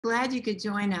glad you could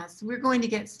join us. We're going to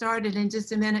get started in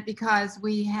just a minute because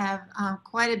we have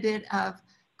quite a bit of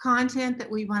content that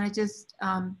we want to just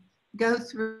go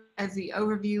through as the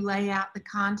overview, lay out the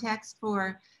context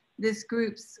for this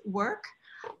group's work,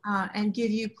 and give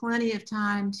you plenty of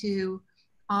time to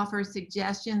offer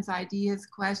suggestions, ideas,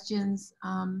 questions,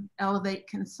 elevate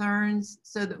concerns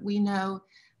so that we know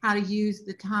how to use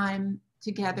the time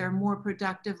together more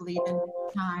productively than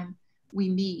the time we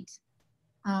meet.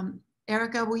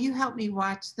 Erica, will you help me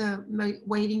watch the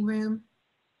waiting room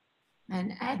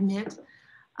and admit?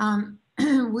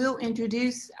 We'll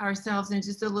introduce ourselves in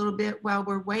just a little bit while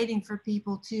we're waiting for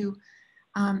people to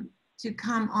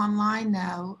come online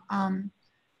though. I'm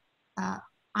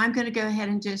going to go ahead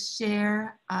and just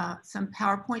share some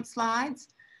PowerPoint slides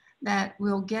that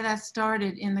will get us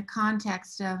started in the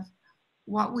context of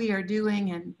what we are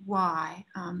doing and why,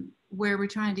 where we're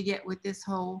trying to get with this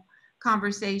whole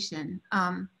conversation.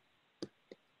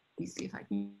 Let me see if I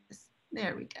can,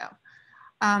 there we go.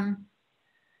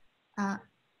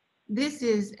 This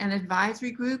is an advisory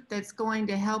group that's going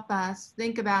to help us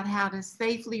think about how to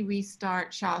safely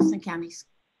restart Charleston County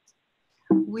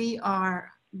Schools. We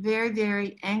are very,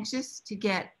 very anxious to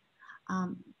get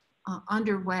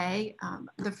underway.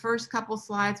 The first couple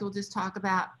slides will just talk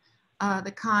about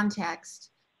the context.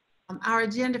 Our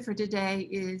agenda for today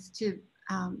is to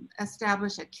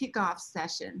establish a kickoff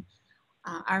session.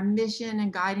 Our mission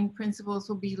and guiding principles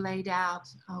will be laid out.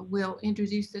 We'll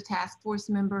introduce the task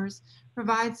force members,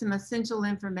 provide some essential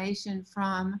information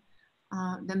from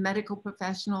the medical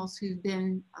professionals who've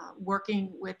been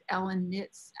working with Ellen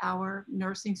Nitz, our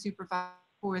nursing supervisor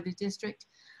for the district.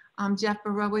 Jeff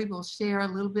Barowie will share a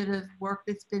little bit of work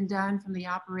that's been done from the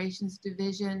operations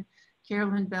division.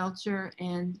 Carolyn Belcher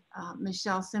and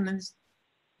Michelle Simmons,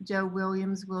 Joe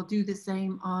Williams will do the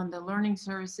same on the learning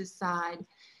services side.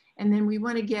 And then we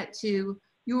want to get to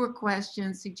your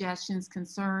questions, suggestions,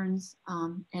 concerns,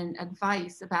 and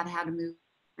advice about how to move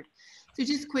forward. So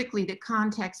just quickly, the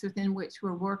context within which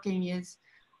we're working is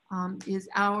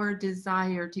our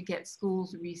desire to get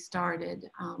schools restarted.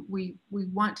 We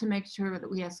want to make sure that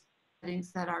we have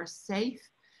settings that are safe,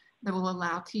 that will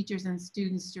allow teachers and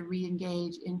students to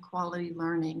re-engage in quality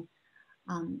learning.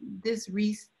 This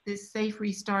safe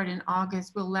restart in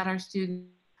August will let our students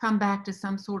come back to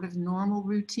some sort of normal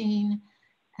routine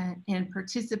and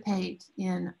participate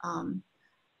in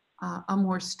a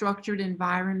more structured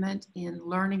environment in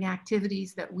learning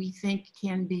activities that we think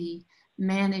can be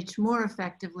managed more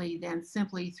effectively than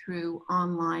simply through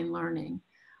online learning.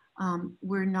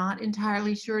 We're not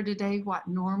entirely sure today what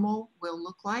normal will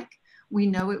look like. We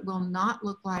know it will not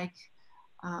look like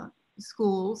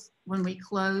schools when we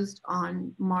closed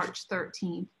on March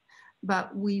 13th.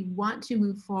 But we want to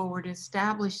move forward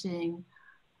establishing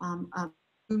a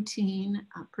routine,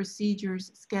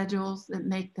 procedures, schedules that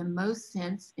make the most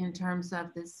sense in terms of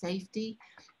the safety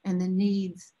and the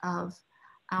needs of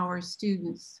our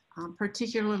students,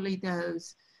 particularly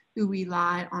those who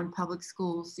rely on public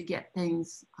schools to get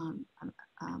things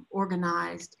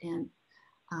organized and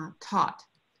taught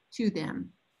to them.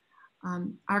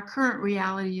 Our current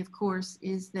reality, of course,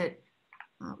 is that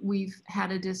we've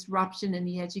had a disruption in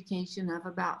the education of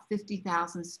about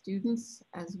 50,000 students,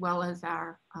 as well as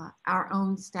our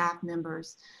own staff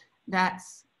members.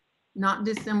 That's not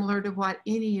dissimilar to what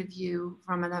any of you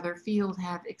from another field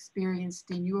have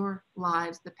experienced in your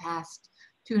lives the past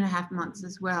 2.5 months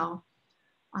as well.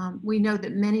 We know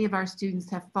that many of our students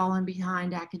have fallen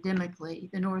behind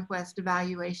academically. The Northwest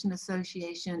Evaluation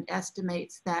Association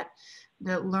estimates that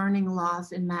the learning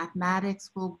loss in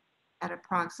mathematics will at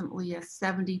approximately a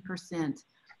 70%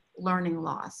 learning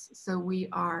loss. So we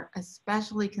are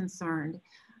especially concerned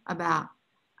about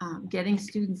getting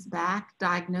students back,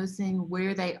 diagnosing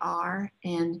where they are,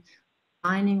 and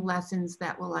finding lessons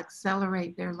that will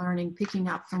accelerate their learning, picking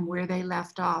up from where they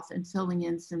left off and filling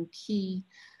in some key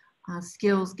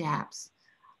skills gaps.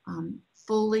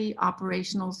 Fully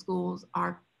operational schools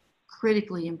are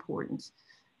critically important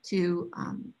to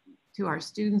our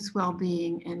students'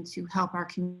 well-being and to help our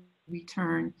community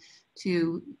return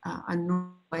to a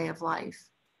normal way of life.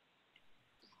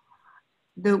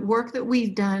 The work that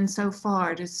we've done so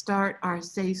far to start our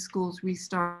Safe Schools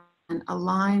Restart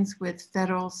aligns with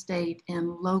federal, state, and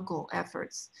local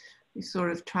efforts. We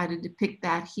sort of try to depict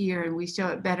that here, and we show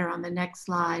it better on the next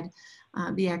slide.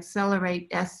 The Accelerate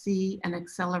SC and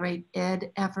Accelerate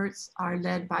Ed efforts are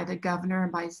led by the governor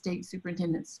and by State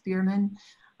Superintendent Spearman.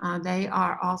 They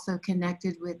are also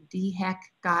connected with DHEC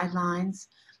guidelines.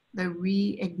 The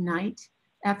Reignite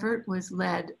effort was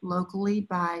led locally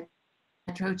by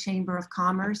Metro Chamber of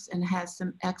Commerce and has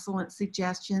some excellent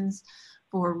suggestions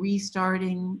for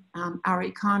restarting our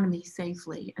economy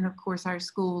safely. And of course, our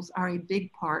schools are a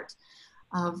big part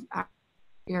of our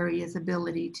area's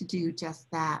ability to do just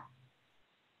that.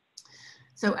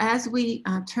 So as we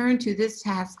turn to this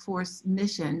task force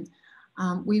mission,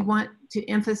 we want to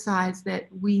emphasize that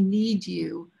we need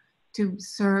you to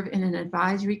serve in an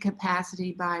advisory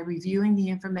capacity by reviewing the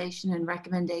information and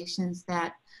recommendations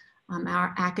that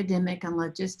our academic and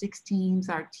logistics teams,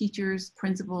 our teachers,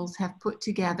 principals have put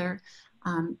together,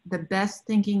 the best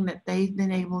thinking that they've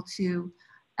been able to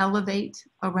elevate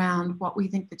around what we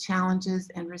think the challenges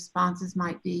and responses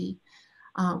might be.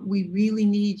 We really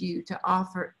need you to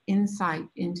offer insight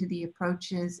into the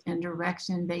approaches and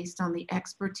direction based on the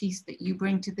expertise that you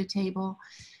bring to the table.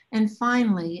 And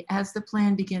finally, as the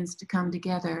plan begins to come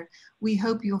together, we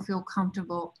hope you'll feel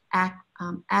comfortable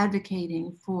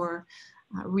advocating for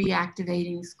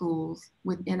reactivating schools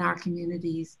within our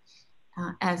communities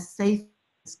as safe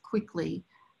as quickly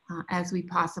as we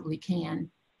possibly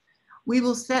can. We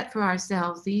will set for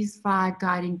ourselves these 5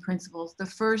 guiding principles. The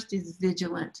first is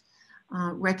vigilant,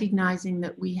 recognizing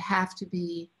that we have to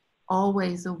be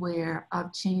always aware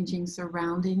of changing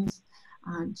surroundings,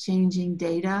 changing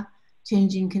data,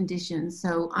 changing conditions.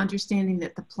 So understanding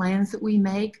that the plans that we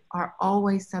make are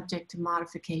always subject to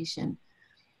modification.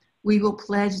 We will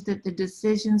pledge that the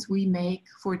decisions we make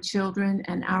for children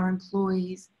and our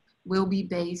employees will be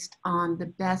based on the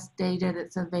best data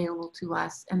that's available to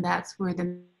us. And that's where the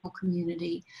medical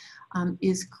community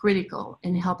is critical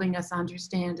in helping us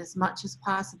understand as much as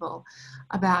possible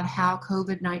about how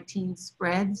COVID-19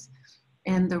 spreads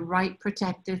and the right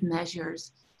protective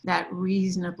measures that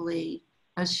reasonably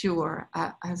assure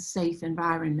a safe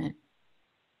environment.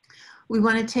 We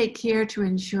want to take care to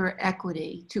ensure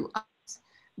equity. To us,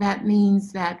 that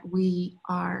means that we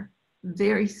are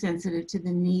very sensitive to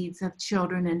the needs of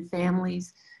children and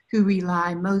families who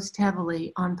rely most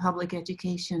heavily on public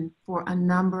education for a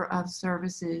number of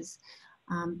services,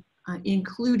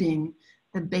 including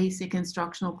the basic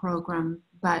instructional program,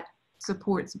 but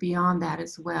supports beyond that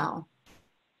as well.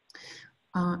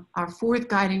 Our 4th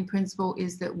guiding principle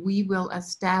is that we will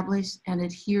establish and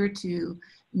adhere to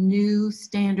new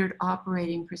standard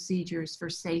operating procedures for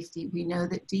safety. We know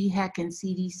that DHEC and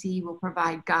CDC will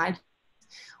provide guidelines.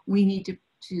 We need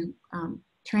to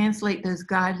translate those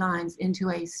guidelines into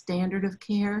a standard of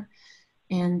care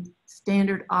and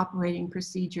standard operating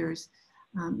procedures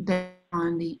that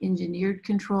on the engineered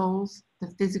controls, the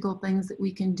physical things that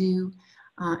we can do,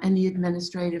 and the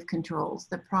administrative controls,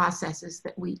 the processes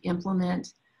that we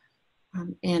implement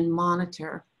and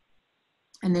monitor.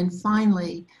 And then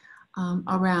finally,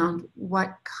 around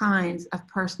what kinds of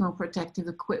personal protective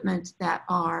equipment that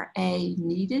are A,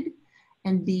 needed,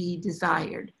 and B,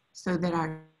 desired, so that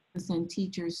our students and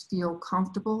teachers feel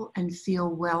comfortable and feel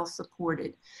well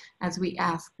supported as we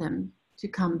ask them to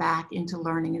come back into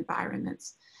learning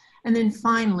environments. And then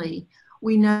finally,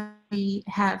 we know we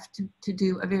have to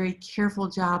do a very careful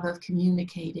job of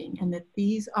communicating, and that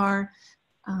these are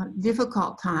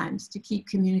difficult times to keep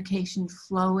communication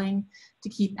flowing, to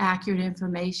keep accurate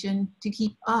information, to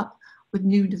keep up with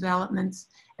new developments,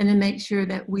 and to make sure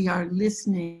that we are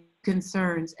listening to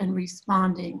concerns and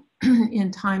responding in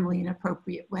timely and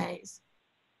appropriate ways.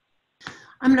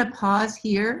 I'm going to pause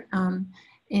here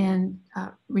and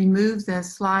remove the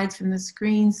slides from the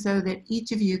screen so that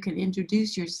each of you can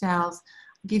introduce yourselves.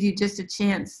 I'll give you just a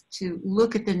chance to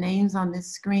look at the names on this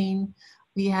screen.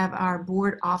 We have our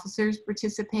board officers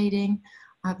participating,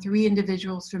 3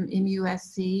 individuals from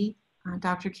MUSC,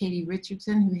 Dr. Katie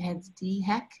Richardson, who heads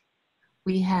DHEC.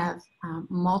 We have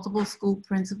multiple school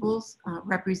principals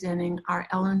representing our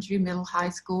elementary, middle, high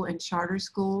school, and charter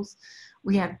schools.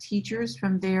 We have teachers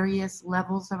from various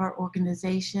levels of our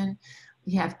organization.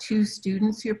 We have 2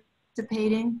 students who are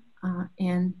participating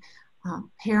and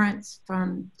parents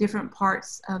from different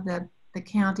parts of the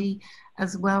county,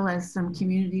 as well as some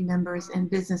community members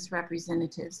and business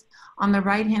representatives. On the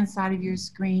right-hand side of your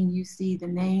screen, you see the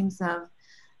names of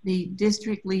the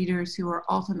district leaders who are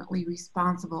ultimately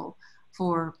responsible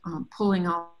for pulling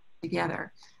all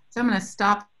together. So I'm going to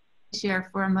stop share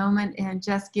for a moment and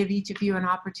just give each of you an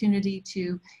opportunity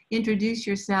to introduce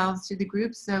yourselves to the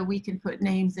group so we can put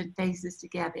names and faces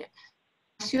together.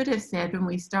 I should have said when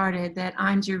we started that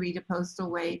I'm Jarita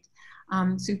Postal-Waite,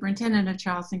 Superintendent of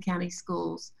Charleston County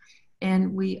Schools,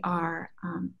 and we are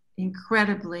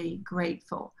incredibly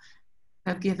grateful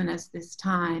have given us this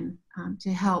time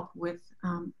to help with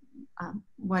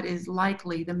what is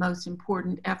likely the most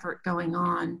important effort going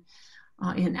on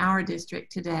in our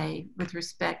district today with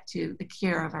respect to the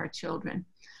care of our children.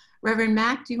 Reverend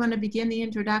Mack, do you want to begin the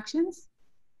introductions?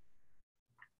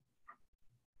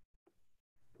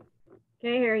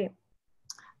 Can't hear you.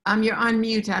 You're on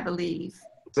mute, I believe.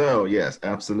 So yes,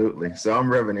 absolutely. So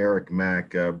I'm Reverend Eric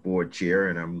Mack, board chair,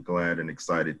 and I'm glad and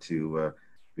excited to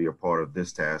be a part of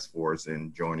this task force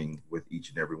and joining with each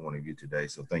and every one of you today.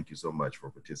 So thank you so much for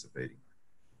participating.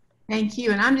 Thank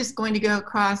you. And I'm just going to go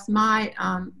across my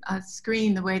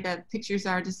screen the way the pictures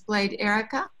are displayed.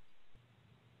 Erica?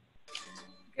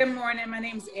 Good morning. My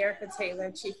name is Erica Taylor,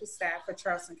 Chief of Staff for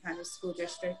Charleston County School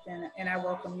District, and I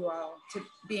welcome you all to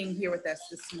being here with us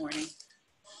this morning.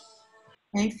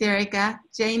 Thanks, Erica.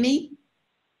 Jamie?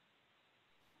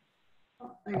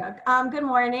 There you go. Good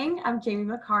morning. I'm Jamie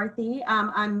McCarthy.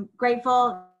 I'm grateful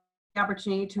for the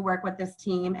opportunity to work with this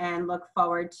team and look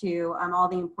forward to all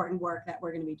the important work that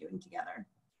we're going to be doing together.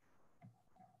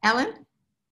 Ellen?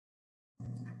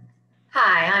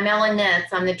 Hi, I'm Ellen Nitz.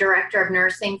 I'm the Director of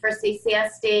Nursing for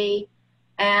CCSD,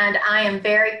 and I am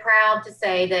very proud to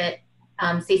say that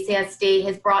CCSD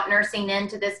has brought nursing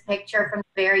into this picture from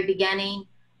the very beginning,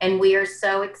 and we are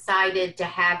so excited to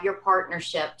have your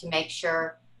partnership to make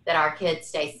sure that our kids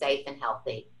stay safe and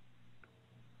healthy.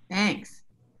 Thanks.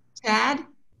 Chad?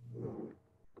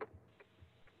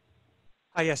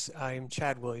 Hi, yes, I'm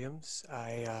Chad Williams.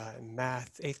 I am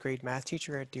 8th grade math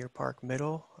teacher at Deer Park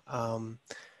Middle.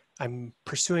 I'm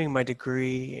pursuing my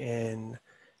degree in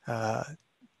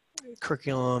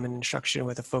curriculum and instruction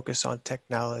with a focus on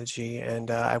technology,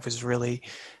 and I was really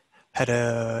had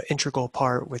an integral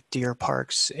part with Deer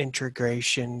Park's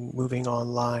integration moving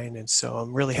online, and so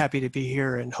I'm really happy to be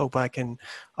here and hope I can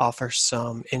offer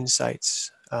some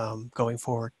insights going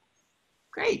forward.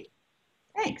 Great,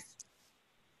 thanks.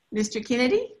 Mr.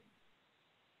 Kennedy?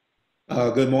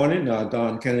 Good morning,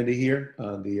 Don Kennedy here,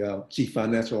 the Chief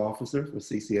Financial Officer for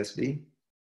CCSD.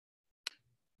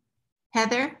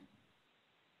 Heather?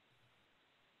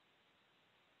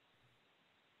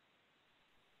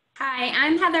 Hi,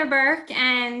 I'm Heather Burke,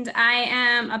 and I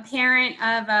am a parent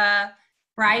of a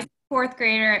rising 4th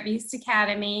grader at Beast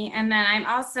Academy, and then I'm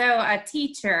also a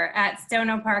teacher at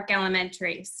Stono Park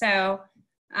Elementary. So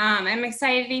I'm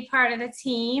excited to be part of the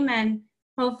team, and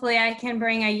hopefully I can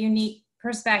bring a unique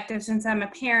perspective since I'm a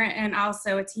parent and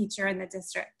also a teacher in the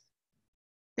district.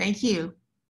 Thank you.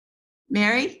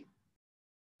 Mary?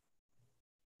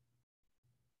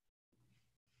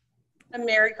 I'm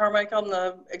Mary Carmichael. I'm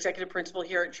the executive principal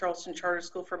here at Charleston Charter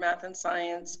School for Math and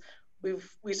Science.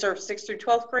 We serve 6th through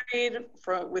 12th grade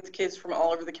with kids from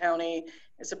all over the county.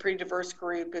 It's a pretty diverse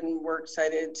group, and we're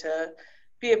excited to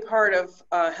be a part of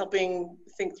helping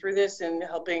think through this and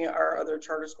helping our other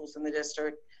charter schools in the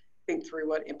district think through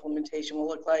what implementation will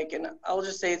look like. And I'll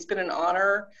just say it's been an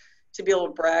honor to be able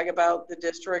to brag about the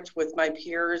district with my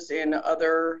peers in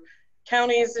other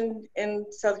counties in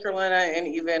South Carolina and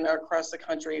even across the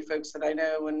country, folks that I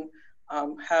know, and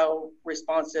how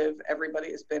responsive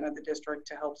everybody has been at the district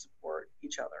to help support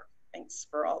each other. Thanks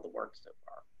for all the work so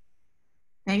far.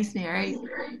 Thanks, Mary.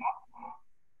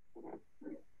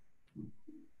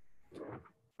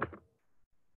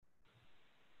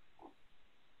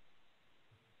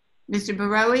 Mr.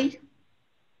 Barowie?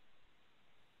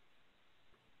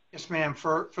 Yes, ma'am.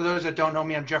 For those that don't know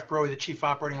me, I'm Jeff Barowie, the Chief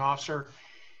Operating Officer.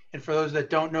 And for those that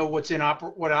don't know what's in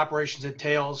what operations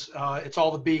entails, it's all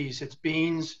the B's. It's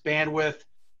beans, bandwidth,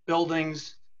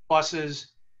 buildings,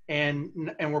 buses, and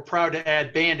we're proud to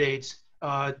add Band-Aids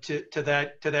to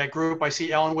that group. I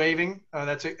see Ellen waving.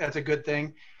 That's a good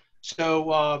thing.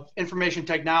 So information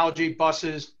technology,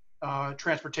 buses,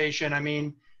 transportation. I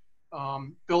mean,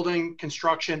 building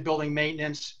construction, building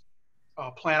maintenance,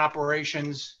 plant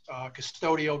operations,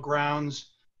 custodial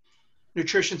grounds,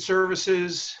 nutrition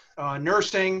services,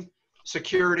 nursing,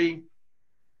 security.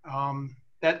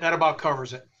 That about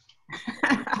covers it.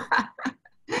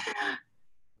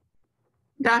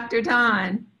 Dr.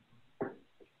 Don.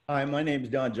 Hi, my name is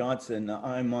Don Johnson.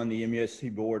 I'm on the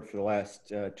MUSC board for the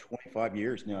last 25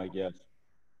 years now, I guess.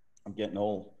 I'm getting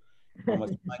old. I'm a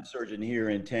spine surgeon here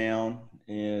in town,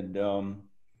 and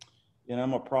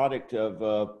I'm a product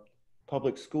of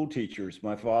public school teachers.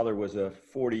 My father was a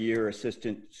 40-year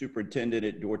assistant superintendent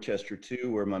at Dorchester II,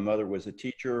 where my mother was a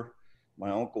teacher. My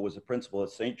uncle was a principal at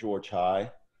St. George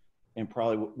High. And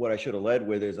probably what I should have led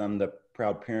with is I'm the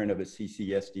proud parent of a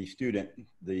CCSD student,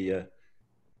 the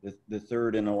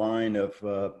third in a line of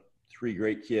 3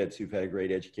 great kids who've had a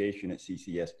great education at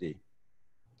CCSD.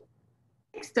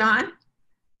 Thanks, Don.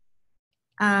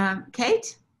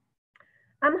 Kate?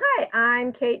 Hi,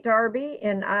 I'm Kate Darby,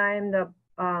 and I'm the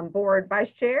board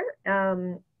vice chair.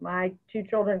 My 2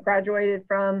 children graduated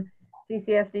from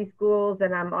CCSD schools,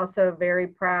 and I'm also very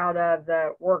proud of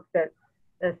the work that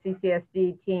the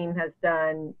CCSD team has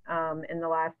done in the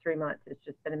last 3 months. It's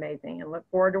just been amazing, and look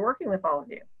forward to working with all of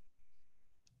you.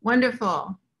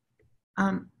 Wonderful.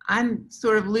 I'm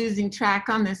sort of losing track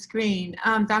on the screen.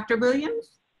 Dr.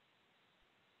 Williams?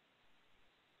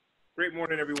 Great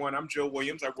morning, everyone. I'm Joe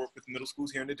Williams. I work with middle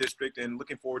schools here in the district and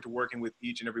looking forward to working with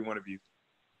each and every one of you.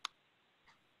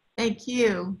 Thank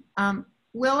you.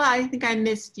 Willa, I think I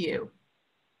missed you.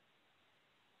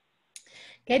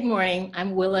 Good morning.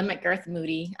 I'm Willa McGirth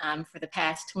Moody. For the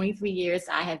past 23 years,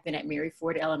 I have been at Mary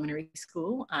Ford Elementary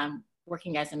School,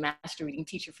 working as a master reading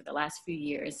teacher for the last few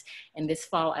years. And this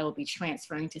fall, I will be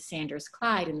transferring to Sanders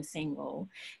Clyde in the same role.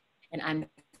 And I'm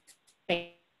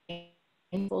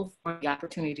thankful for the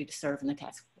opportunity to serve in the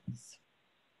task force.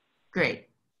 Great.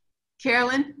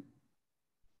 Carolyn?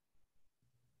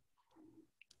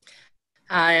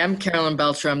 Hi, I'm Carolyn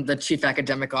Belcher. I'm the Chief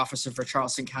Academic Officer for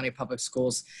Charleston County Public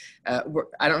Schools.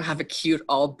 I don't have a cute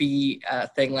all B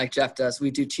thing like Jeff does.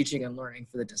 We do teaching and learning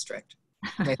for the district.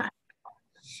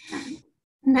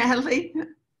 Natalie?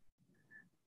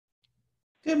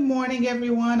 Good morning,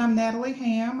 everyone. I'm Natalie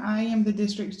Ham. I am the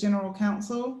district's general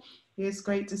counsel. It's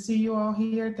great to see you all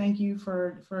here. Thank you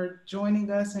for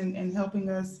joining us and helping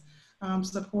us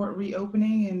support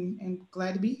reopening, and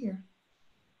glad to be here.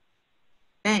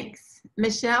 Thanks.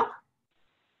 Michelle?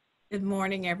 Good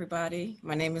morning, everybody.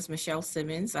 My name is Michelle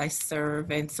Simmons. I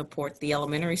serve and support the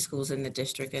elementary schools in the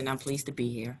district, and I'm pleased to be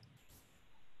here.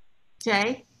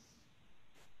 Jay?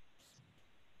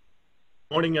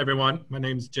 Morning, everyone. My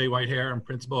name is Jay Whitehair. I'm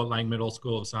principal at Lang Middle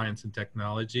School of Science and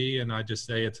Technology, and I just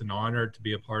say it's an honor to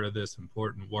be a part of this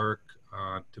important work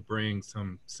to bring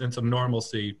some sense of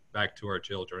normalcy back to our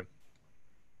children.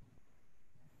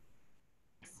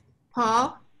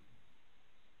 Paul?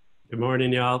 Good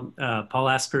morning, y'all. Paul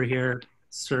Asper here,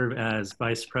 serve as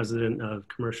Vice President of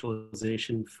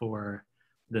Commercialization for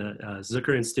the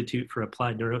Zucker Institute for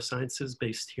Applied Neurosciences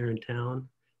based here in town.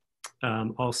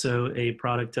 Also a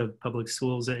product of public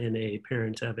schools and a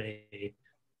parent of a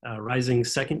rising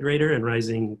second grader and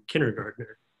rising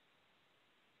kindergartner.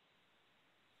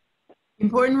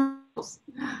 Important rules.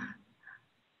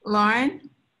 Lauren?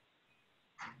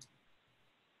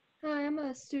 Hi, I'm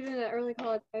a student at Early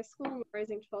College High School. I'm a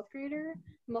rising 12th grader.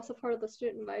 I'm also part of the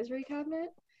Student Advisory Cabinet,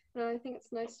 and I think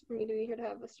it's nice for me to be here to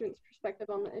have a student's perspective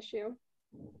on the issue.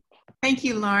 Thank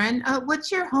you, Lauren.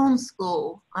 What's your home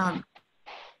school? I'd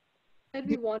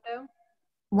be Wando.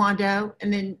 Wando,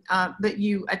 and then, but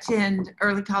you attend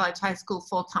Early College High School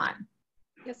full-time?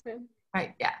 Yes, ma'am.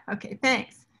 Right, yeah, okay,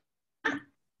 thanks.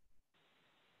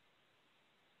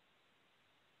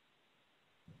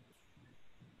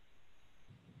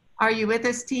 Are you with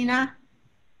us, Tina?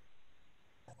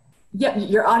 Yeah,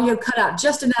 your audio cut out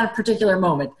just in that particular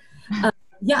moment.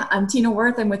 Yeah, I'm Tina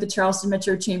Worth. I'm with the Charleston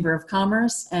Metro Chamber of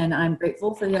Commerce, and I'm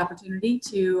grateful for the opportunity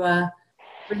to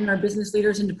bring our business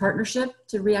leaders into partnership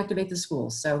to reactivate the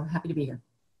schools. So happy to be here.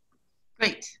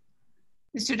 Great.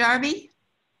 Mr. Darby?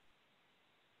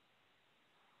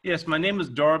 Yes, my name is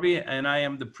Darby, and I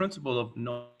am the principal of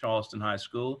North Charleston High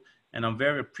School, and I'm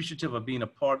very appreciative of being a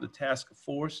part of the task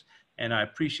force, and I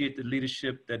appreciate the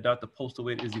leadership that Dr.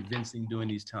 Postlewaite is evincing during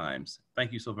these times.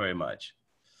 Thank you so very much.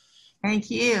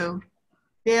 Thank you.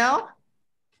 Bill?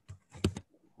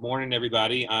 Morning,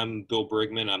 everybody. I'm Bill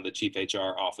Brigman. I'm the Chief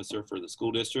HR Officer for the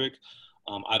school district.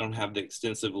 I don't have the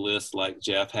extensive list like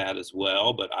Jeff had as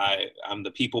well, but I'm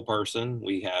the people person.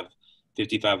 We have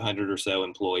 5,500 or so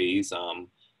employees.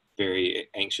 Very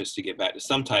anxious to get back to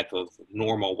some type of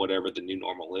normal, whatever the new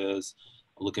normal is.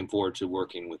 Looking forward to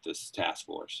working with this task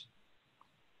force.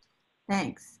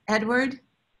 Thanks. Edward?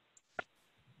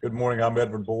 Good morning. I'm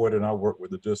Edward Boyd, and I work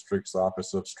with the district's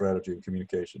Office of Strategy and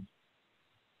Communication.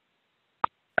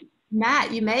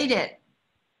 Matt, you made it.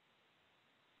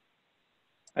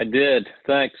 I did.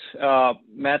 Thanks.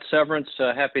 Matt Severance,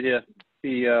 happy to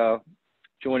be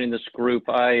joining this group.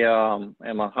 I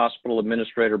am a hospital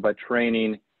administrator by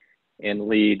training and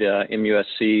lead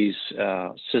MUSC's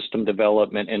system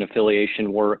development and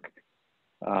affiliation work.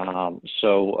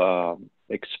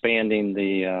 Expanding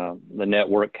the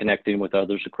network, connecting with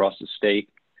others across the state.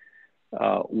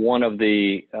 One of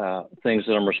the things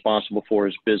that I'm responsible for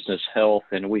is business health,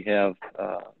 and we have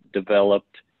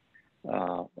developed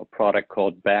a product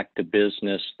called Back to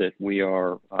Business that we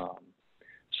are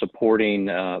supporting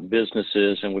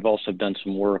businesses, and we've also done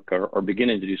some work, or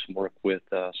beginning to do some work with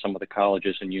some of the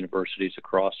colleges and universities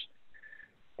across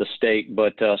the state,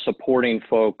 but supporting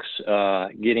folks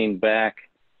getting back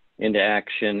into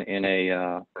action in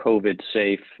a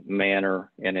COVID-safe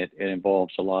manner, and it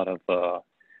involves a lot of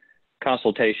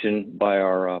consultation by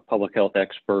our public health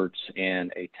experts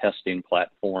and a testing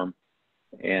platform,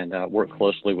 and work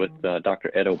closely with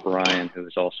Dr. Ed O'Brien, who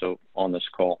is also on this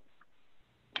call.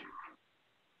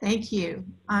 Thank you.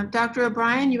 Dr.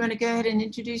 O'Brien, you want to go ahead and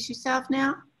introduce yourself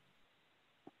now?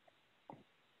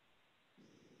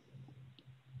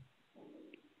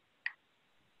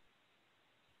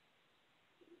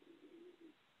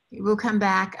 We'll come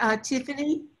back.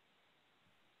 Tiffany?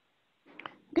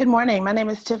 Good morning. My name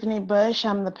is Tiffany Bush.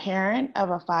 I'm the parent of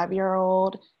a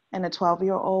 5-year-old and a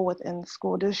 12-year-old within the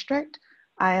school district.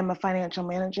 I am a financial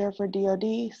manager for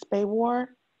DoD SPAWAR,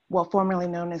 well, formerly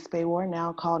known as SPAWAR,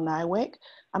 now called NIWIC.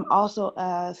 I'm also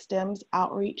a STEMS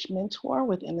outreach mentor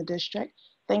within the district.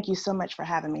 Thank you so much for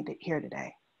having me here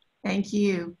today. Thank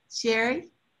you.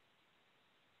 Sherry?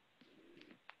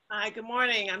 Hi, good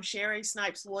morning. I'm Sherry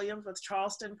Snipes Williams with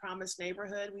Charleston Promise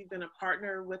Neighborhood. We've been a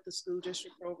partner with the school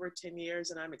district for over 10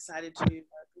 years, and I'm excited to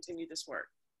continue this work.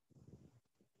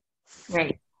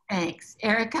 Great, thanks.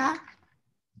 Erica?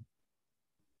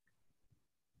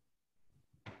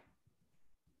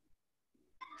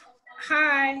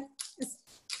 Hi, it's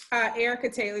Erica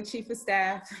Taylor, Chief of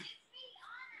Staff.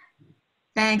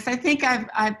 Thanks. I think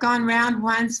I've gone round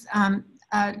once.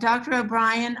 Dr.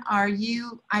 O'Brien, are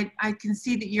you, I can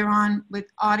see that you're on with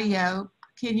audio.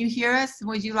 Can you hear us?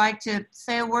 Would you like to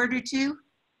say a word or two?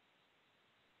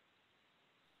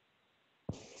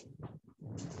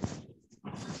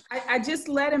 I just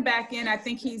let him back in. I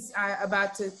think he's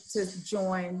about to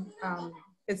join.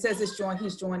 It says it's join.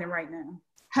 He's joining right now.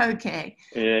 Okay.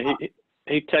 Yeah,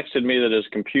 he texted me that his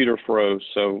computer froze,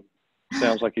 so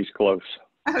sounds like he's close.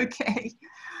 Okay.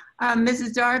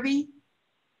 Mrs. Darby?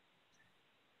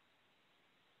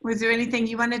 Was there anything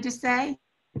you wanted to say?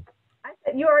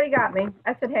 You already got me.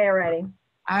 I said hey already.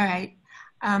 All right.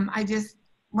 I just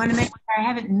want to make sure I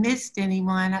haven't missed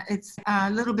anyone. It's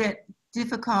a little bit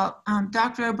difficult.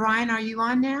 Dr. O'Brien, are you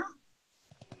on now?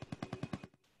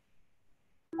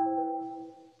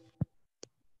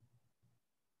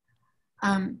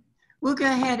 We'll go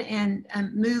ahead and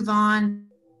move on,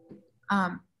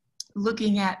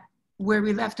 looking at where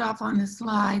we left off on the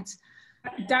slides.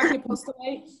 Dr.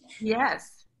 Postaway?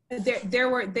 Yes.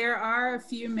 There are a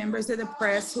few members of the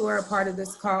press who are a part of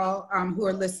this call who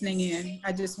are listening in.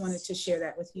 I just wanted to share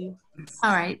that with you.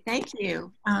 All right, thank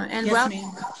you. And yes,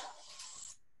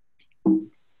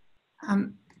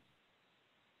 well,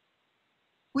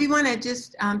 we want to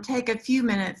just take a few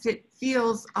minutes. It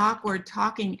feels awkward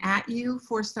talking at you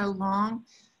for so long,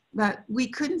 but we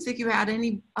couldn't figure out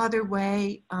any other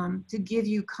way to give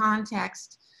you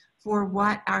context for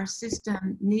what our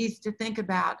system needs to think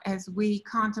about as we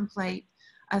contemplate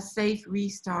a safe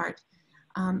restart,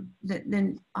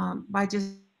 by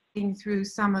just getting through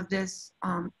some of this,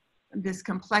 this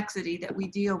complexity that we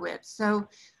deal with. So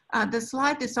the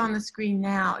slide that's on the screen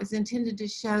now is intended to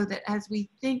show that as we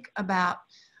think about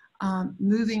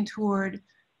moving toward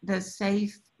the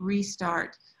safe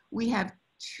restart, we have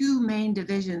two main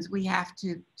divisions we have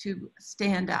to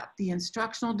stand up, the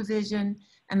instructional division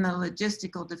and the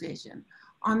logistical division.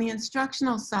 On the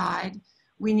instructional side,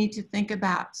 we need to think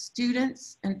about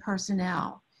students and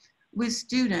personnel. With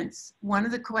students, one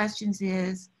of the questions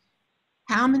is,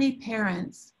 how many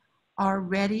parents are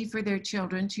ready for their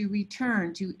children to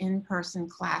return to in-person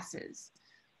classes?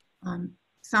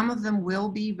 Some of them will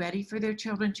be ready for their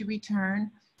children to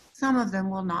return. Some of them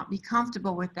will not be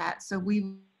comfortable with that. So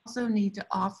we also need to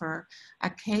offer a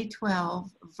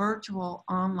K-12 virtual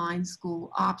online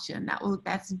school option.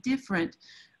 That's different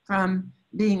from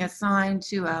being assigned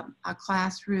to a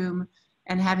classroom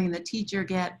and having the teacher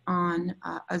get on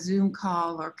a Zoom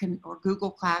call or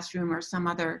Google Classroom or some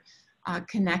other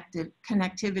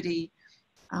connectivity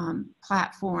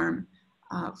platform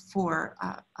for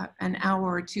an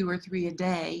hour or 2 or 3 a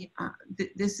day.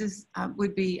 This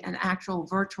would be an actual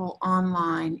virtual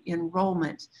online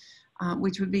enrollment,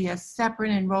 which would be a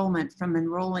separate enrollment from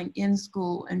enrolling in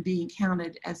school and being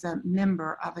counted as a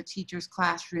member of a teacher's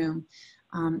classroom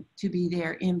to be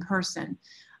there in person.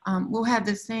 We'll have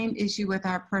the same issue with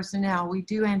our personnel. We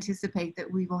do anticipate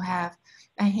that we will have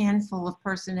a handful of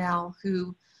personnel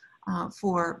who,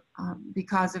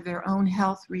 because of their own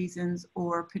health reasons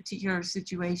or particular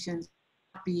situations,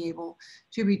 not be able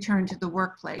to return to the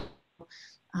workplace.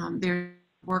 There's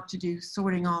work to do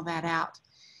sorting all that out.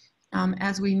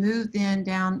 As we move then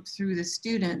down through the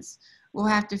students, we'll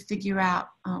have to figure out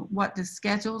what the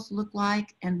schedules look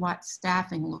like and what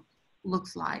staffing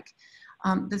looks like.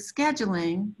 The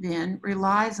scheduling then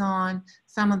relies on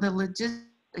some of the logistical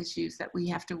issues that we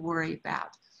have to worry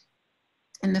about.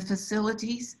 In the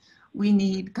facilities, we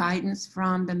need guidance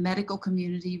from the medical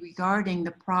community regarding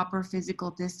the proper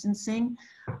physical distancing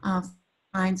of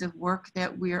kinds of work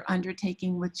that we're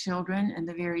undertaking with children and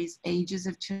the various ages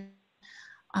of children.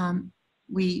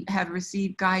 We have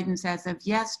received guidance as of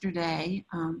yesterday.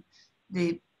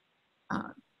 The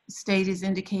state is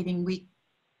indicating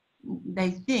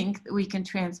they think that we can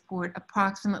transport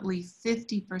approximately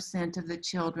 50% of the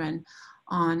children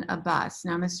on a bus.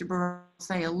 Now, Mr. Burrow will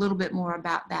say a little bit more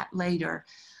about that later,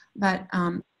 but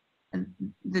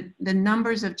the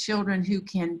numbers of children who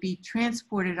can be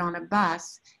transported on a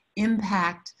bus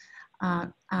impact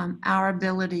our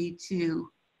ability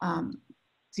to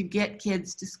get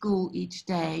kids to school each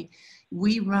day.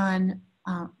 We run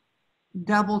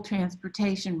double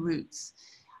transportation routes.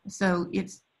 So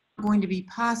it's going to be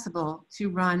possible to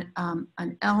run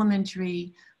an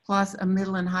elementary plus a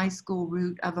middle and high school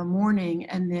route of a morning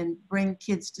and then bring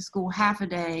kids to school half a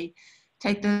day,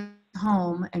 take them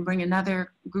home and bring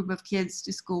another group of kids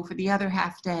to school for the other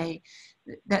half day.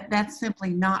 That's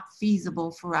simply not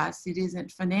feasible for us. It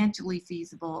isn't financially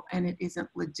feasible and it isn't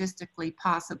logistically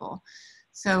possible.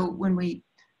 So when we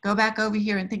go back over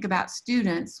here and think about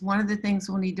students, one of the things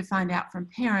we'll need to find out from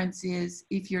parents is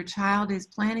if your child is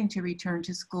planning to return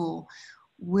to school,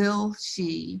 will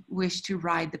she wish to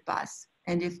ride the bus?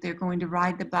 And if they're going to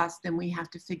ride the bus, then we have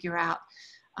to figure out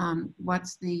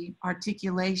what's the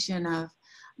articulation of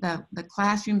the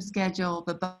classroom schedule,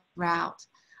 the bus route,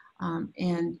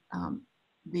 and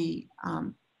the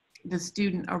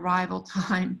student arrival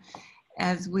time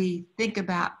as we think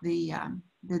about the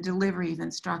delivery of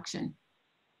instruction.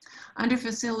 Under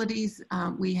facilities,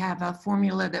 we have a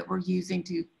formula that we're using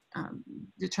to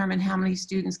determine how many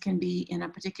students can be in a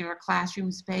particular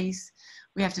classroom space.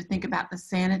 We have to think about the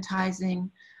sanitizing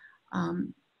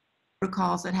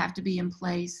protocols that have to be in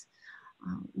place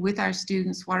with our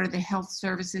students. What are the health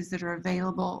services that are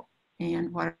available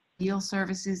and what are the meal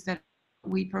services that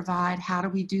we provide? How do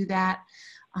we do that?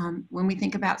 When we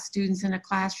think about students in a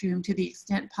classroom, to the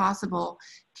extent possible,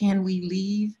 can we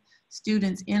leave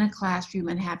students in a classroom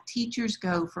and have teachers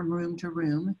go from room to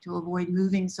room to avoid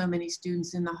moving so many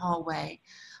students in the hallway?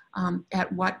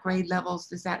 At what grade levels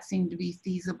does that seem to be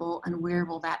feasible and where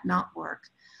will that not work?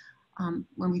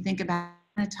 When we think about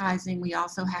sanitizing, we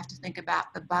also have to think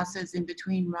about the buses in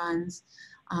between runs,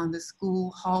 the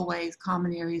school hallways,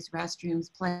 common areas, restrooms,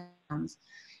 playgrounds.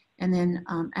 And then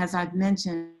as I've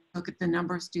mentioned, look at the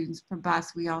number of students per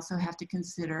bus. We also have to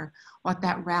consider what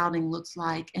that routing looks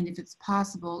like. And if it's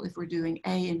possible, if we're doing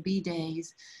A and B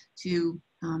days, to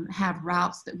have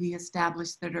routes that we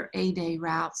establish that are A-day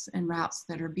routes and routes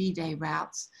that are B-day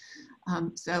routes.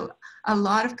 So a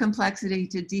lot of complexity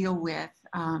to deal with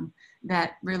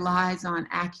that relies on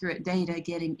accurate data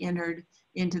getting entered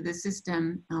into the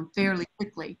system fairly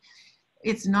quickly.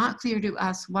 It's not clear to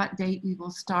us what date we will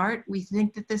start. We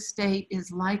think that the state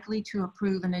is likely to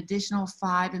approve an additional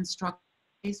 5 instruction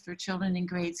days for children in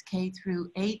grades K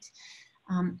through 8.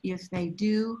 If they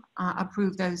do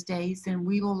approve those days, then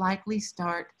we will likely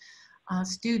start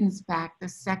students back the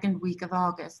second week of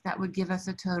August. That would give us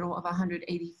a total of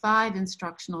 185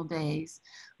 instructional days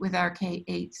with our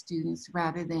K-8 students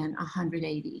rather than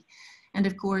 180. And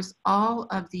of course, all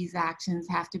of these actions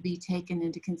have to be taken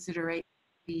into consideration,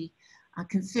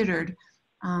 considered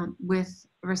with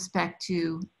respect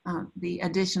to the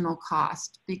additional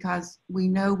cost, because we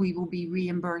know we will be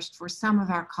reimbursed for some of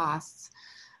our costs,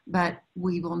 but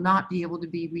we will not be able to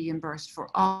be reimbursed for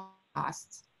all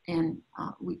costs. And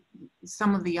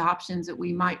some of the options that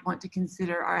we might want to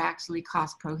consider are actually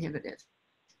cost prohibitive.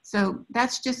 So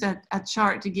that's just a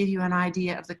chart to give you an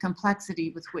idea of the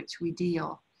complexity with which we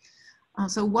deal.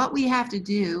 So what we have to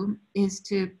do is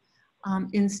to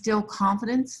instill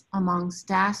confidence among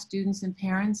staff, students, and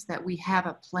parents that we have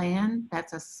a plan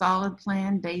that's a solid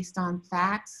plan based on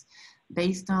facts,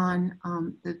 based on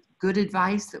the good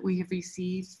advice that we have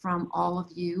received from all of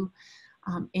you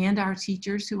and our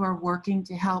teachers who are working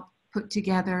to help put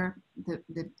together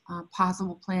the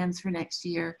possible plans for next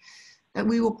year, that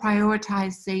we will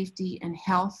prioritize safety and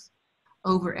health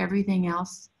over everything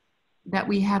else, that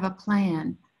we have a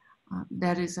plan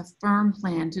that is a firm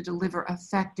plan to deliver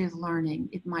effective learning.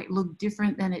 It might look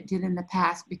different than it did in the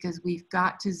past because we've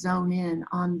got to zone in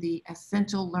on the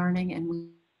essential learning and we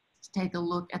take a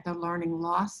look at the learning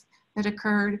loss that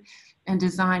occurred and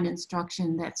design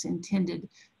instruction that's intended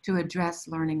to address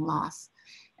learning loss.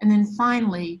 And then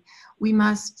finally, we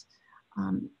must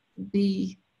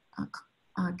be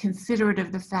considerate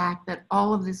of the fact that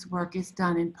all of this work is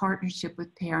done in partnership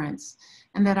with parents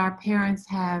and that our parents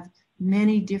have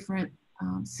many different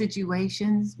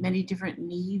situations, many different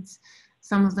needs.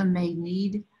 Some of them may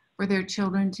need for their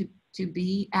children to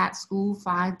be at school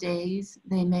 5 days.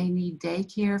 They may need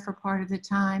daycare for part of the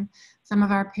time. Some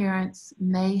of our parents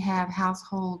may have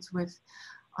households with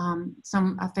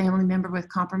a family member with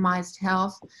compromised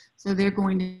health. So they're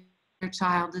going to their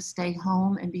child to stay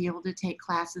home and be able to take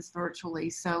classes virtually.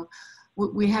 So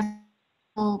we have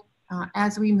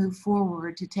as we move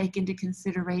forward to take into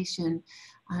consideration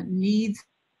needs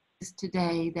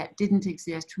today that didn't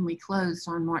exist when we closed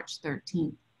on March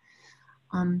 13th.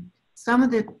 Some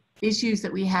of the issues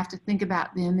that we have to think about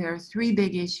then, there are three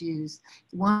big issues.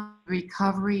 One,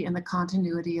 recovery and the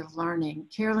continuity of learning.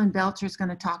 Carolyn Belcher is going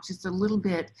to talk just a little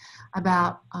bit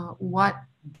about what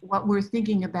we're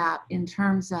thinking about in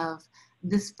terms of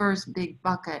this first big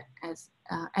bucket as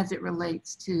it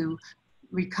relates to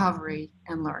recovery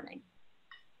and learning.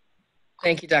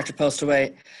 Thank you, Dr.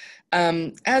 Postaway.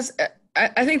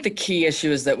 I think the key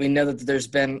issue is that we know that there's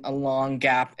been a long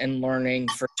gap in learning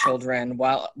for children.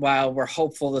 While we're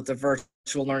hopeful that the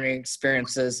virtual learning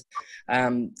experiences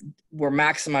were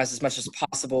maximized as much as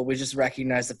possible, we just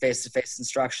recognize that face-to-face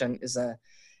instruction is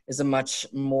a much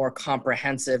more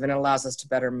comprehensive, and it allows us to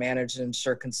better manage and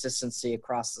ensure consistency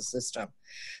across the system.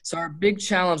 So our big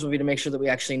challenge will be to make sure that we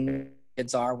actually know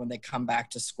kids are when they come back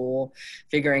to school,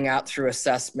 figuring out through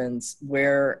assessments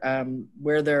where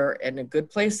they're in a good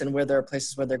place and where there are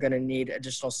places where they're going to need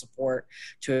additional support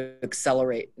to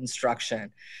accelerate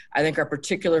instruction. I think our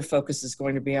particular focus is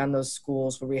going to be on those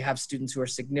schools where we have students who are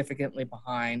significantly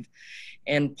behind.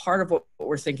 And part of what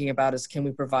we're thinking about is, can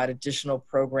we provide additional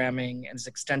programming and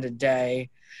extended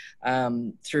day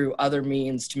through other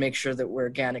means to make sure that we're,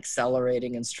 again,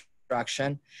 accelerating instruction.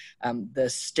 The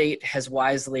state has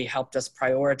wisely helped us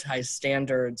prioritize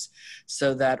standards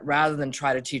so that rather than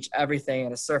try to teach everything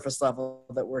at a surface level,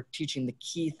 that we're teaching the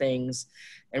key things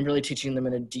and really teaching them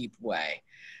in a deep way.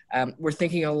 We're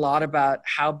thinking a lot about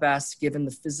how best, given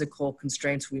the physical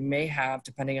constraints we may have,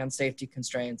 depending on safety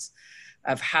constraints,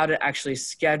 of how to actually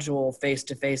schedule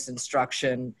face-to-face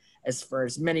instruction for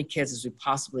as many kids as we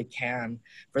possibly can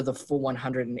for the full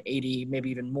 180, maybe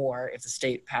even more if the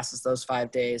state passes those 5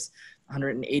 days,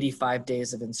 185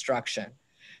 days of instruction.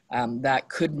 That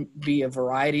could be a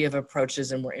variety of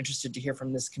approaches, and we're interested to hear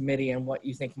from this committee and what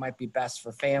you think might be best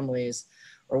for families,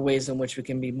 or ways in which we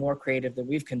can be more creative than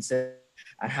we've considered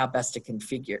on how best to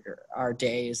configure our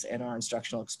days and our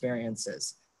instructional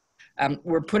experiences.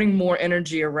 We're putting more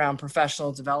energy around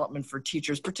professional development for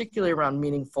teachers, particularly around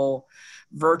meaningful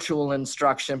virtual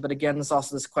instruction. But again, there's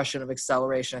also this question of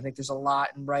acceleration. I think there's a lot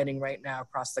in writing right now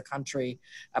across the country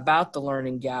about the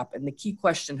learning gap. And the key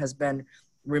question has been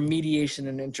remediation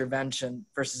and intervention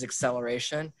versus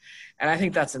acceleration. And I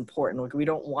think that's important. Like, we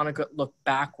don't want to look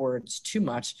backwards too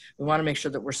much. We want to make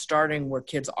sure that we're starting where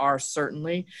kids are,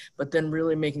 certainly, but then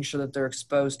really making sure that they're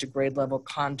exposed to grade level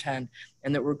content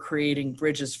and that we're creating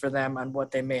bridges for them on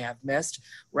what they may have missed,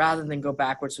 rather than go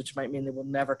backwards, which might mean they will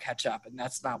never catch up. And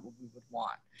that's not what we would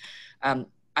want.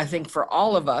 I think for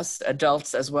all of us,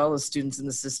 adults as well as students in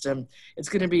the system, it's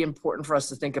going to be important for us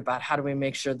to think about how do we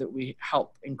make sure that we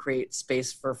help and create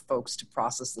space for folks to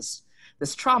process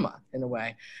this trauma in a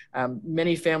way.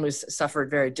 Many families suffered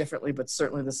very differently, but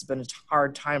certainly this has been a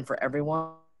hard time for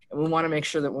everyone. And we want to make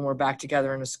sure that when we're back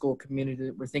together in a school community,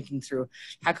 that we're thinking through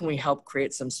how can we help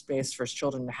create some space for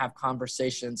children to have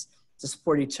conversations, to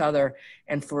support each other,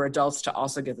 and for adults to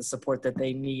also get the support that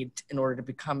they need in order to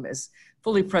become as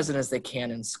fully present as they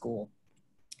can in school.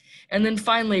 And then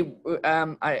finally,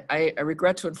 I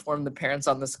regret to inform the parents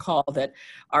on this call that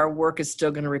our work is still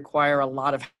going to require a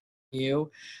lot of you,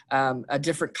 a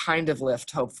different kind of lift,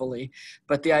 hopefully.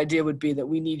 But the idea would be that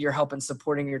we need your help in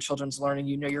supporting your children's learning.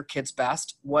 You know your kids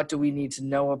best. What do we need to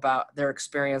know about their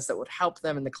experience that would help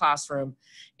them in the classroom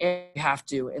and have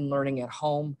to in learning at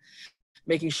home?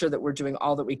 Making sure that we're doing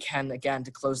all that we can, again,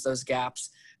 to close those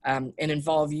gaps and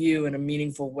involve you in a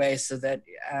meaningful way so that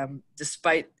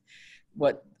despite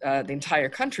what the entire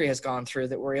country has gone through,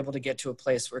 that we're able to get to a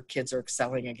place where kids are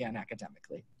excelling again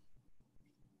academically.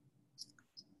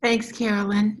 Thanks,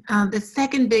 Carolyn. The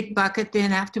second big bucket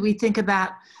then, after we think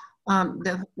about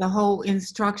the whole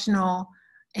instructional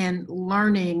and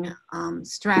learning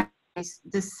strategies,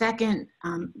 the second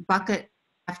bucket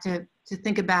we have to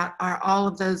think about are all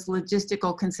of those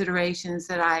logistical considerations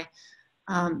that I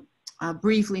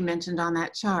briefly mentioned on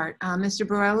that chart. Mr.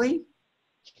 Borelli?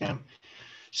 Yeah.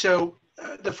 So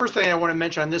the first thing I want to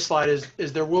mention on this slide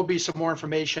is there will be some more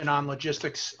information on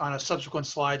logistics on a subsequent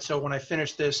slide. So when I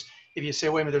finish this, if you say,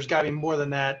 wait a minute, there's got to be more than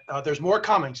that, there's more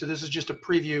coming. So this is just a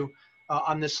preview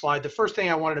on this slide. The first thing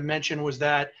I wanted to mention was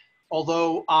that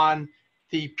although on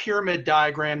the pyramid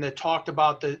diagram that talked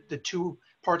about the two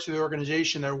parts of the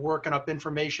organization that are working up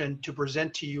information to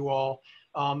present to you all,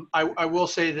 I will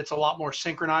say that it's a lot more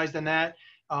synchronized than that.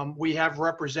 We have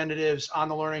representatives on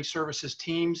the learning services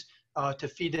teams to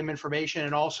feed them information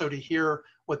and also to hear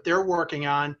what they're working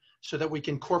on so that we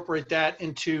can incorporate that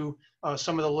into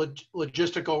some of the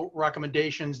logistical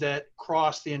recommendations that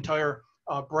cross the entire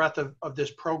breadth of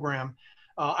this program.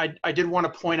 I did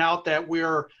want to point out that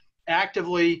we're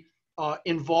actively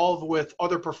involved with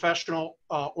other professional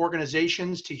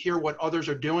organizations to hear what others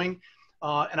are doing.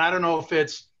 And I don't know if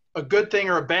it's a good thing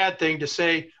or a bad thing to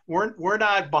say we're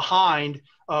not behind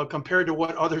compared to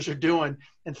what others are doing.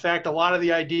 In fact, a lot of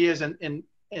the ideas and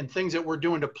things that we're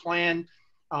doing to plan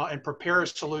and prepare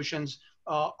solutions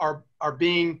are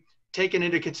being taken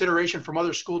into consideration from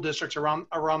other school districts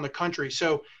around the country.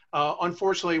 So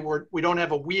unfortunately, we don't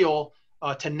have a wheel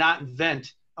to not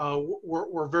invent.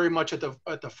 We're very much at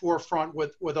the forefront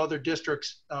with other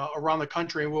districts around the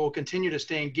country, and we'll continue to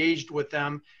stay engaged with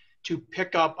them to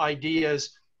pick up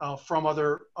ideas from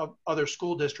other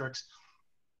school districts.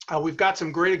 We've got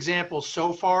some great examples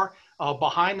so far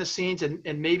behind the scenes,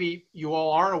 and maybe you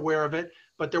all aren't aware of it,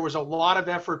 but there was a lot of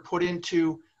effort put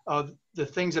into the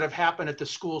things that have happened at the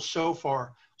schools so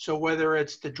far. So whether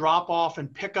it's the drop off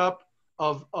and pickup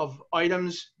of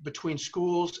items between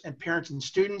schools and parents and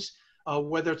students,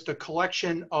 whether it's the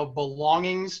collection of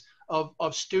belongings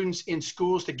of students in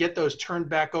schools to get those turned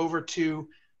back over to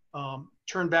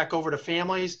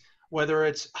families, whether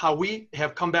it's how we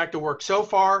have come back to work so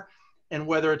far, and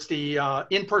whether it's the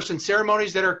in-person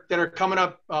ceremonies that are coming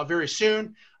up very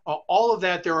soon. All of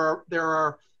that, there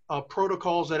are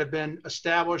protocols that have been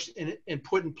established and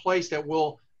put in place that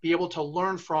we'll be able to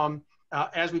learn from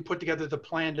as we put together the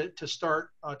plan to start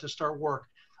work.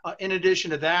 In addition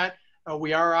to that,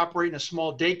 we are operating a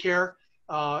small daycare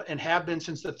and have been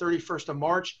since the 31st of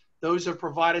March. Those have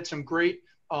provided some great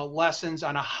lessons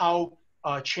on how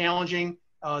challenging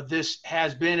this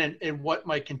has been and what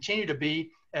might continue to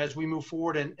be as we move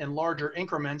forward in larger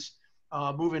increments,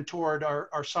 moving toward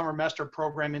our summer semester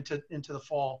program into the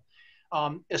fall.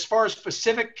 As far as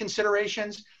specific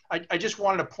considerations, I just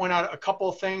wanted to point out a couple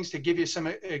of things to give you some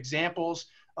examples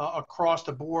across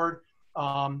the board.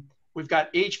 We've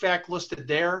got HVAC listed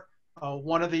there.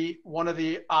 One of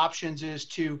the options is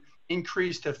to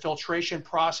increase the filtration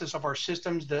process of our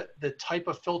systems, the type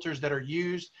of filters that are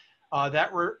used.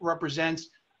 That represents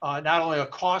not only a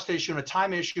cost issue and a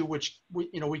time issue, which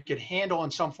we could handle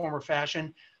in some form or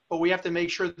fashion, but we have to make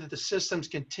sure that the systems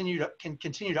can continue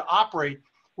to operate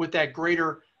with that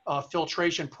greater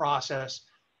filtration process.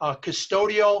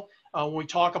 Custodial, when we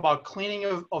talk about cleaning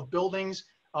of buildings,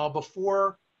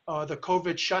 before the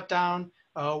COVID shutdown,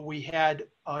 we had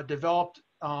developed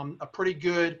a pretty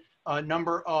good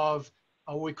number of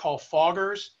what we call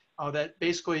foggers that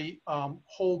basically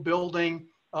whole building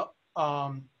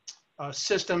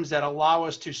systems that allow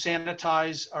us to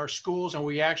sanitize our schools. And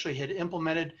we actually had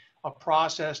implemented a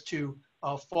process to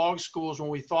fog schools when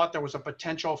we thought there was a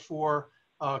potential for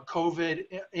COVID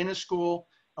in a school.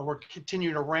 We're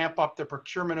continuing to ramp up the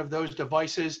procurement of those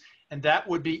devices, and that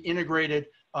would be integrated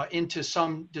into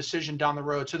some decision down the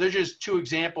road. So there's just two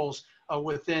examples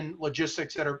within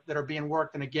logistics that are being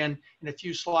worked. And again, in a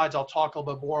few slides, I'll talk a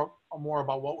little bit more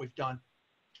about what we've done.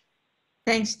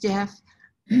 Thanks, Jeff.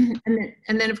 And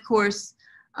then of course,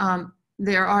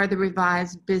 there are the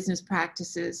revised business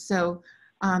practices. So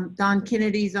Don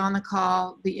Kennedy's on the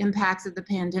call. The impacts of the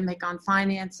pandemic on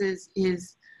finances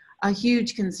is a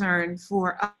huge concern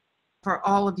for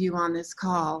all of you on this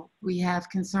call. We have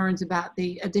concerns about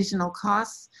the additional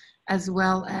costs as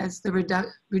well as the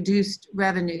reduced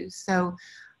revenues. So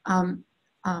I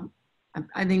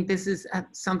think this is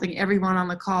something everyone on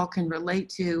the call can relate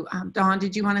to. Don,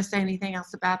 did you want to say anything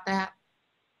else about that?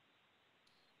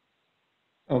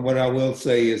 What I will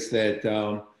say is that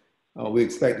we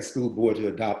expect the school board to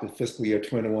adopt the fiscal year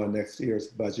 21 next year's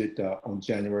budget on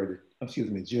June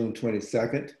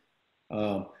 22nd.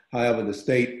 However, the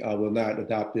state will not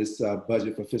adopt this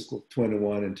budget for fiscal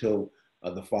 21 until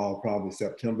the fall, probably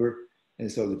September.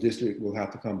 And so the district will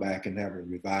have to come back and have a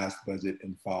revised budget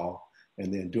in the fall.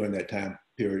 And then during that time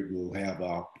period, we'll have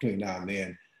between now and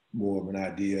then more of an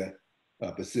idea,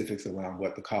 specifics around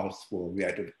what the costs for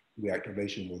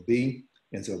reactivation will be.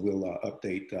 And so we'll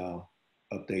update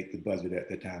the budget at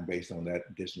the time based on that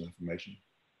additional information.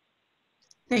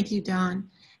 Thank you, Don.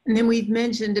 And then we've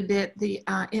mentioned a bit the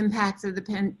impacts of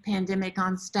the pandemic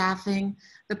on staffing,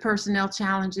 the personnel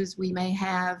challenges we may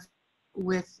have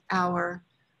with our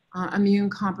immune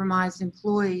compromised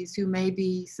employees who may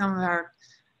be some of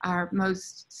our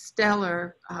most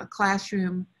stellar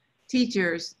classroom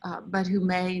teachers, but who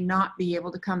may not be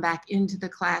able to come back into the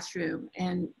classroom,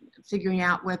 and figuring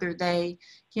out whether they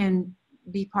can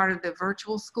be part of the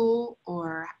virtual school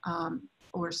or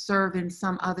serve in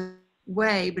some other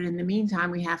way. But in the meantime,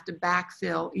 we have to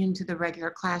backfill into the regular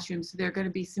classroom. So there are going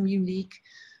to be some unique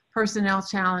personnel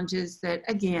challenges that,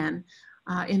 again,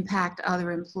 impact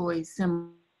other employees.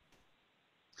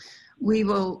 We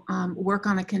will work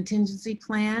on a contingency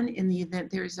plan in the event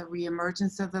there is a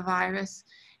reemergence of the virus.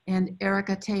 And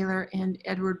Erica Taylor and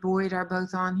Edward Boyd are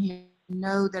both on here.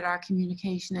 Know that our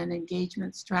communication and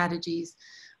engagement strategies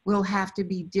will have to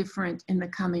be different in the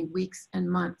coming weeks and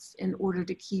months in order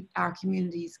to keep our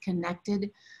communities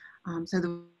connected, so that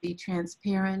we'll be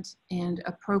transparent and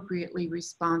appropriately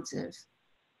responsive.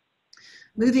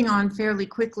 Moving on fairly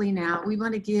quickly now, we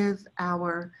want to give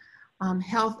our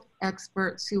health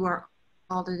experts who are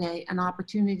all today an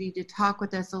opportunity to talk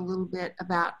with us a little bit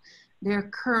about their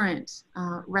current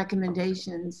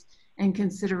recommendations and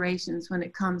considerations when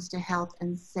it comes to health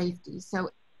and safety. So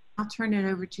I'll turn it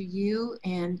over to you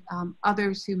and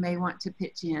others who may want to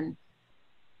pitch in.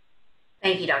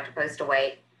 Thank you, Dr.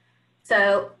 Postlewaite.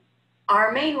 So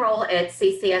our main role at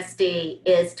CCSD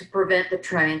is to prevent the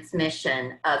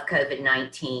transmission of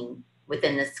COVID-19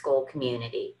 within the school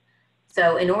community.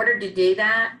 So in order to do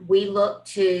that, we look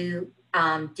to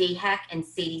DHEC and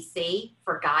CDC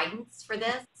for guidance for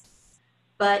this.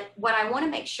 But what I want to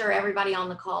make sure everybody on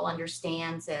the call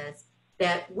understands is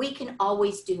that we can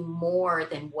always do more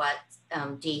than what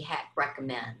DHEC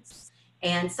recommends.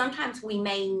 And sometimes we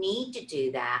may need to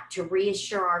do that to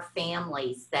reassure our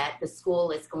families that the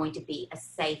school is going to be a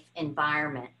safe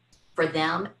environment for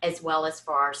them as well as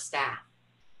for our staff.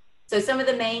 So some of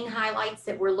the main highlights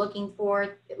that we're looking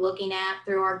at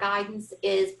through our guidance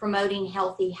is promoting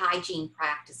healthy hygiene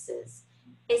practices.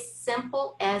 As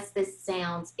simple as this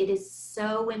sounds, it is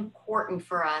so important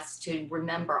for us to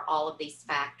remember all of these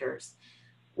factors.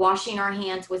 Washing our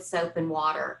hands with soap and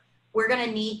water. We're going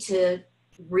to need to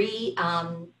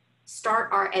start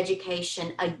our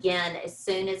education again as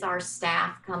soon as our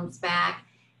staff comes back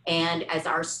and as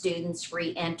our students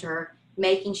re-enter,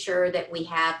 making sure that we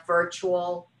have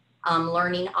virtual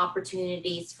learning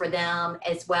opportunities for them,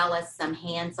 as well as some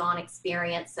hands-on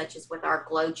experience, such as with our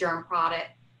Glow Germ product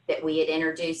that we had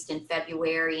introduced in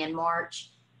February and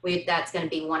March. That's going to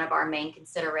be one of our main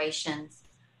considerations.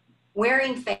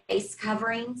 Wearing face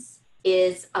coverings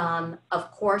is,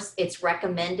 of course, it's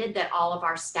recommended that all of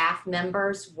our staff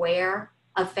members wear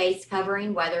a face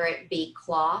covering, whether it be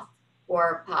cloth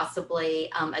or possibly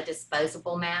a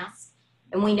disposable mask.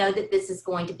 And we know that this is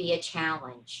going to be a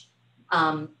challenge.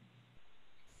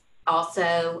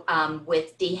 Also,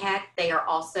 with DHEC, they are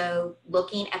also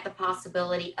looking at the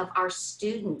possibility of our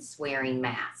students wearing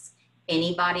masks.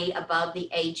 Anybody above the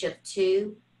age of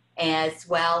 2, as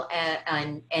well as,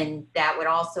 and that would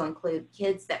also include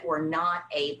kids that were not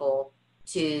able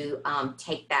to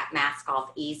take that mask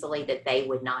off easily, that they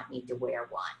would not need to wear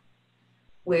one.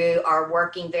 We are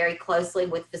working very closely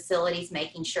with facilities,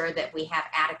 making sure that we have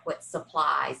adequate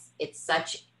supplies. It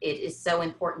is so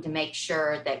important to make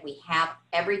sure that we have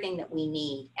everything that we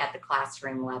need at the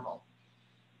classroom level.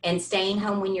 And staying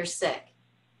home when you're sick.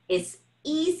 As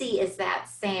easy as that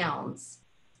sounds,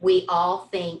 we all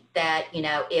think that, you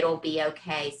know, it'll be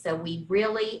okay. So we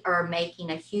really are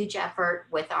making a huge effort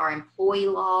with our employee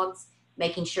logs,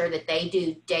 making sure that they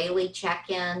do daily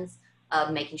check-ins,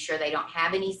 of making sure they don't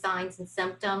have any signs and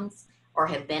symptoms or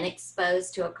have been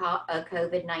exposed to a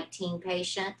COVID-19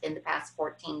 patient in the past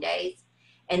 14 days.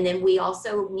 And then we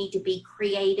also need to be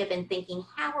creative in thinking,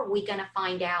 how are we going to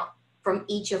find out from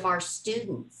each of our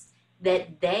students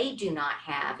that they do not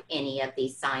have any of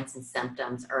these signs and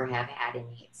symptoms or have had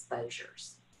any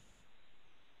exposures?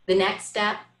 The next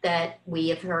step that we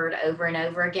have heard over and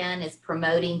over again is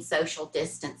promoting social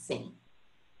distancing.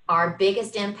 Our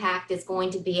biggest impact is going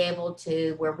to be able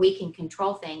to, where we can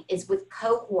control things, is with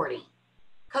cohorting.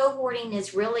 Cohorting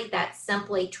is really that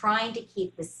simply trying to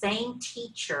keep the same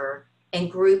teacher and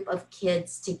group of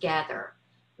kids together.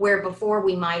 Where before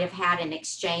we might have had an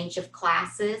exchange of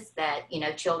classes that, you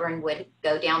know, children would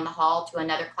go down the hall to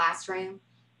another classroom.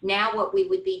 Now what we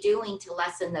would be doing to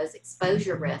lessen those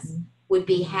exposure risks would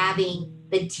be having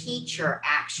the teacher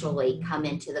actually come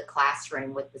into the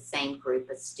classroom with the same group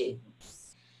of students.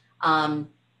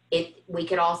 We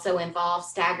could also involve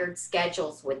staggered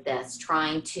schedules with this,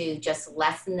 trying to just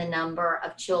lessen the number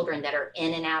of children that are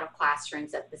in and out of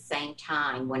classrooms at the same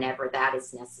time whenever that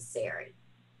is necessary.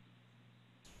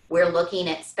 We're looking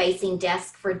at spacing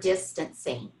desks for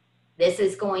distancing. This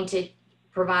is going to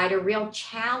provide a real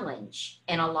challenge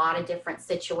in a lot of different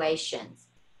situations.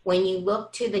 When you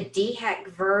look to the DHEC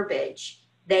verbiage,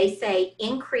 they say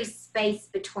increase space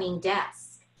between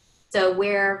desks. So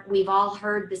where we've all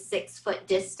heard the 6-foot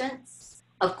distance,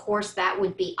 of course that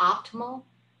would be optimal,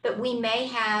 but we may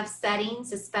have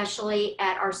settings, especially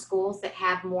at our schools that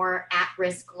have more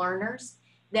at-risk learners,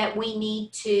 that we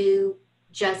need to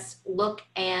just look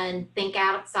and think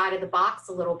outside of the box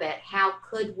a little bit. How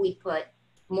could we put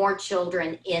more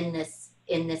children in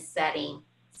in this setting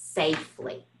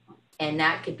safely. And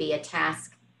that could be a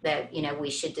task that, you know, we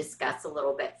should discuss a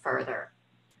little bit further.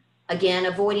 Again,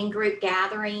 avoiding group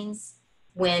gatherings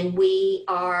when we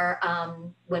are,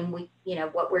 you know,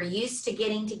 what we're used to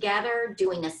getting together,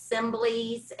 doing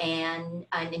assemblies and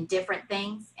in different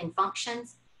things and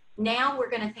functions. Now we're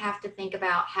going to have to think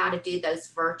about how to do those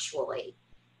virtually,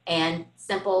 and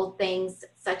simple things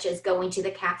such as going to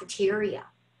the cafeteria.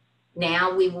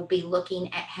 Now we will be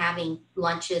looking at having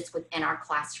lunches within our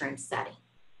classroom setting.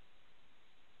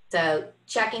 So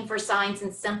checking for signs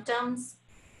and symptoms.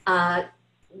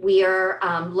 We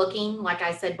are looking, like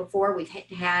I said before, we've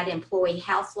had employee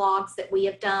health logs that we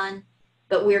have done,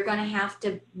 but we're going to have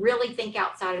to really think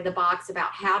outside of the box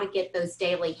about how to get those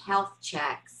daily health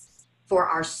checks for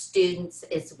our students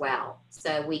as well.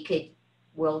 So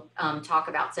we'll talk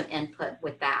about some input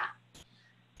with that.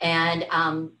 And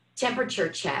temperature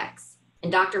checks.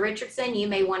 And Dr. Richardson, you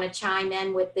may want to chime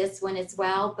in with this one as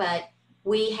well, but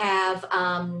we have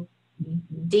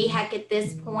DHEC at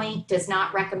this point does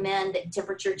not recommend that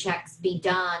temperature checks be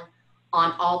done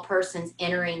on all persons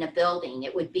entering a building.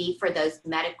 It would be for those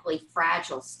medically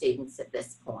fragile students at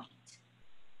this point.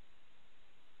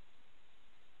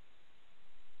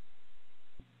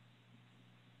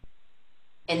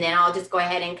 And then I'll just go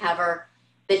ahead and cover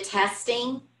the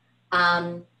testing.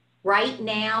 Right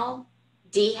now,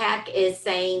 DHEC is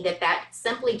saying that that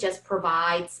simply just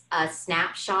provides a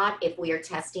snapshot if we are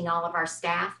testing all of our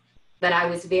staff. But I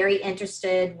was very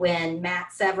interested when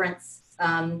Matt Severance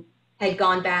had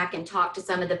gone back and talked to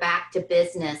some of the back to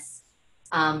business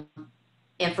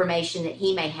information that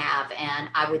he may have. And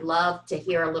I would love to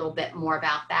hear a little bit more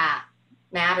about that.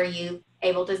 Matt, are you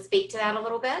able to speak to that a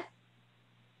little bit?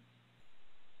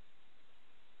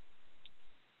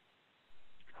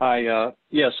 Hi,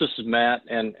 yes, this is Matt,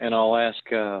 and I'll ask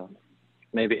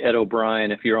maybe Ed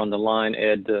O'Brien, if you're on the line,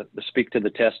 Ed, to speak to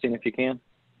the testing if you can.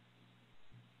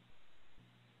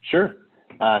 Sure.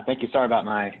 Thank you. Sorry about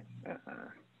my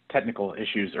technical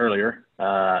issues earlier.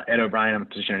 Ed O'Brien, I'm a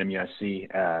physician at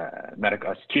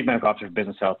MUSC, Chief Medical Officer of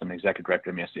Business Health and Executive Director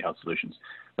of MUSC Health Solutions,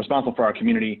 responsible for our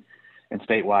community and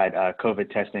statewide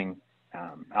COVID testing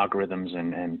algorithms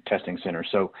and testing centers.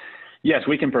 So yes,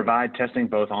 we can provide testing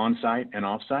both on-site and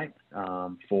off-site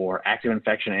for active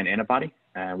infection and antibody.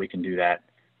 We can do that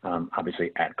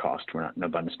obviously at cost. No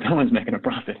one's making a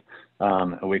profit.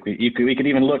 We could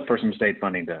even look for some state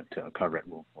funding to cover it.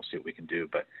 We'll see what we can do.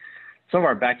 But some of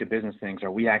our back to business things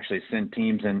are we actually send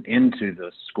teams into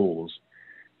the schools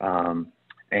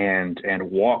and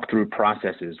walk through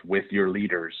processes with your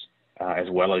leaders as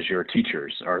well as your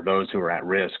teachers or those who are at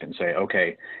risk, and say,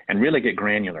 okay, and really get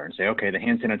granular and say, okay, the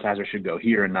hand sanitizer should go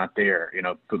here and not there, you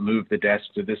know, move the desk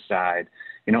to this side,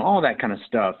 you know, all that kind of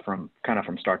stuff from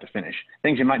start to finish.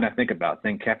 Things you might not think about,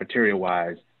 think cafeteria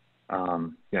wise,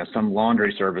 you know, some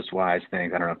laundry service wise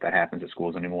things. I don't know if that happens at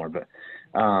schools anymore, but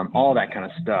all that kind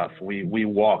of stuff we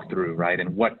walk through, right?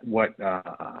 And what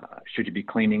should you be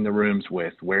cleaning the rooms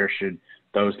with? Where should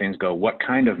those things go? What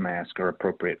kind of masks are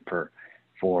appropriate for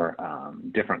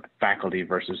different faculty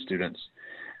versus students?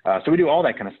 So we do all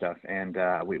that kind of stuff, and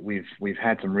we've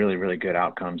had some really, really good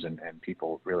outcomes and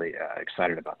people really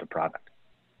excited about the product.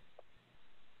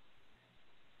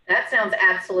 That sounds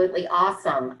absolutely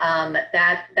awesome.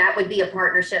 That would be a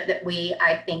partnership that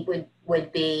I think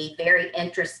would be very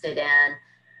interested in,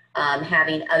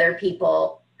 having other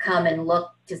people come and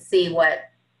look to see what,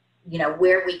 you know,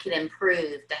 where we can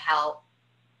improve to help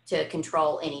to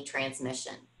control any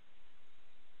transmission.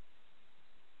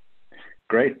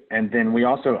 Great. And then we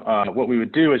also, what we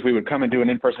would do is we would come and do an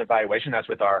in-person evaluation. That's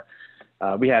with our,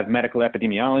 we have medical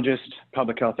epidemiologists,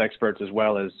 public health experts, as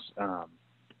well as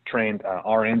trained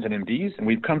RNs and MDs. And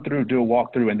we'd come through, do a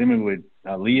walkthrough, and then we would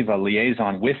leave a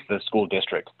liaison with the school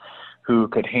district who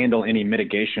could handle any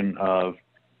mitigation of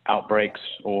outbreaks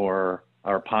or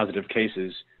positive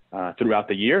cases throughout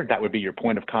the year. That would be your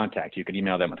point of contact. You could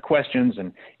email them with questions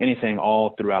and anything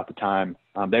all throughout the time.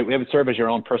 They would serve as your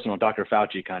own personal Dr.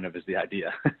 Fauci, kind of, is the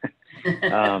idea.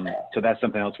 So that's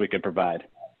something else we could provide.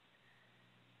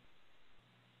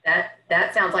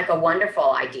 That sounds like a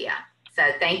wonderful idea. So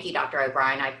thank you, Dr.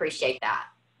 O'Brien. I appreciate that.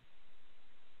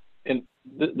 And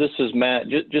this is Matt.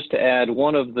 Just to add,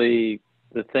 one of the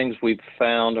things we've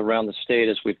found around the state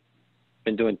as we've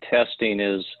been doing testing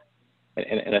is,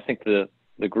 and I think the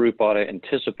group ought to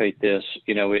anticipate this,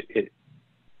 you know,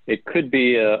 it could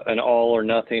be an all or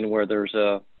nothing where there's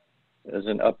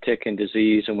an uptick in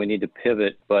disease and we need to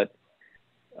pivot, but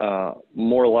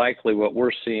more likely what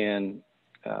we're seeing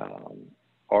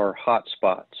are hot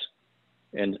spots.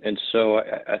 And so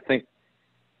I think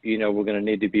you know, we're going to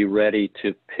need to be ready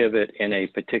to pivot in a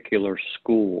particular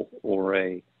school or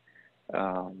a,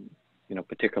 you know,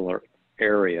 particular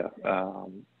area.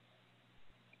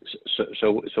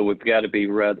 So we've got to be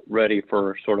ready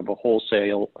for sort of a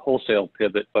wholesale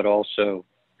pivot, but also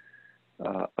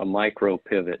a micro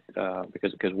pivot,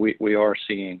 because we are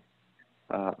seeing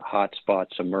hot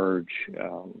spots emerge,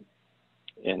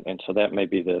 and so that may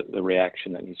be the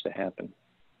reaction that needs to happen.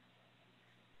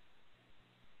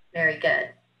 Very good.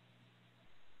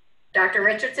 Dr.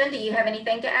 Richardson, do you have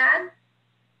anything to add?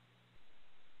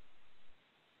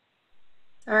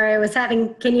 Sorry,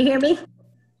 can you hear me?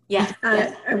 Yes.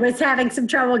 I was having some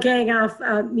trouble getting off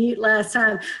mute last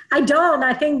time.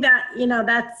 I think that, you know,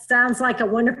 that sounds like a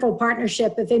wonderful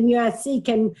partnership. If MUSC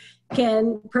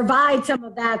can provide some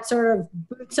of that sort of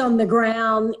boots on the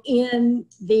ground in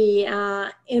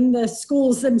the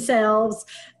schools themselves,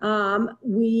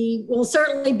 we will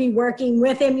certainly be working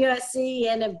with MUSC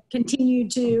and have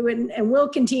continued to and will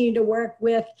continue to work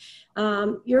with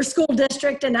your school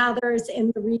district and others in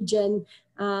the region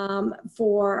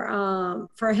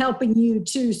for helping you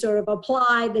to sort of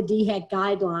apply the DHEC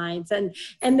guidelines.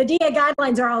 And the DHEC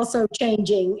guidelines are also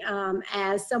changing.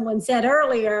 As someone said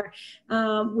earlier,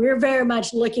 we're very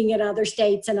much looking at other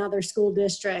states and other school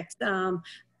districts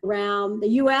around the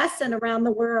US and around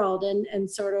the world, and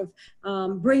sort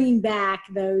of bringing back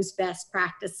those best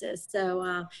practices.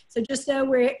 So just know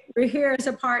we're here as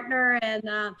a partner, and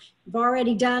you've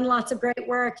already done lots of great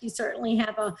work. You certainly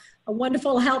have a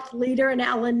wonderful health leader in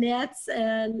Ellen Nitz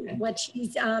and what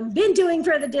she's been doing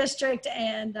for the district.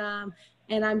 And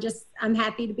I'm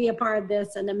happy to be a part of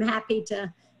this, and I'm happy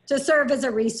to serve as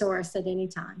a resource at any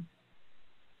time.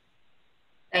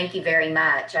 Thank you very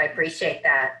much. I appreciate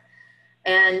that.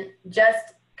 And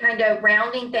just kind of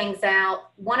rounding things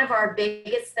out, one of our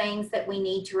biggest things that we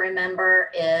need to remember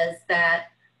is that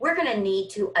we're going to need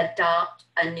to adopt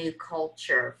a new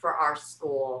culture for our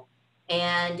school.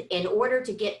 And in order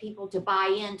to get people to buy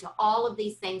into all of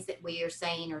these things that we are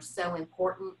saying are so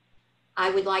important, I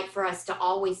would like for us to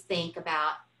always think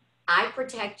about, I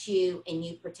protect you and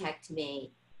you protect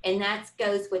me. And that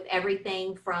goes with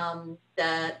everything from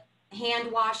the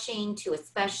hand washing to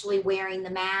especially wearing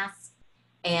the mask.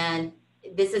 And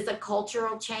this is a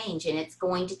cultural change, and it's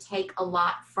going to take a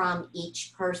lot from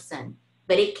each person,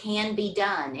 but it can be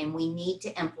done, and we need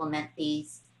to implement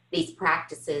these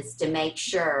practices to make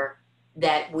sure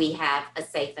that we have a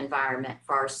safe environment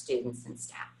for our students and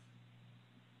staff.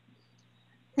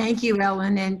 Thank you,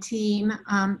 Ellen and team.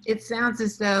 It sounds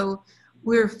as though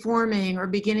we're forming or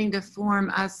beginning to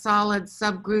form a solid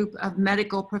subgroup of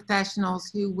medical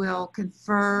professionals who will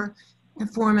confer and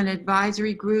form an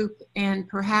advisory group, and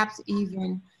perhaps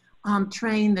even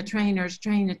train the trainers,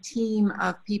 train a team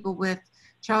of people with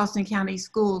Charleston County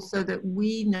Schools, so that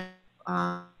we know,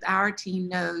 our team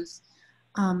knows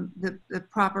the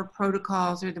proper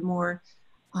protocols or the more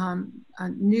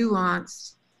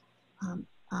nuanced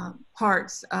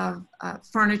parts of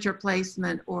furniture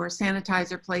placement or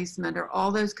sanitizer placement, or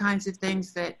all those kinds of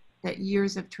things that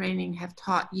years of training have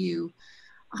taught you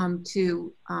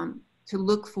to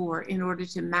look for in order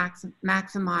to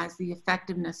maximize the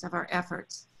effectiveness of our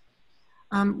efforts.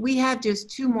 We have just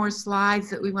 2 more slides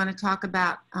that we want to talk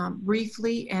about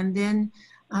briefly, and then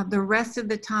the rest of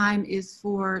the time is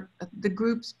for the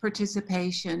group's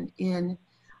participation in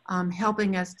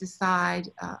helping us decide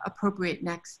appropriate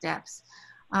next steps.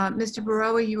 Mr.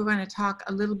 Baroa, you were going to talk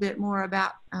a little bit more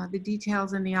about the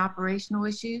details and the operational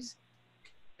issues.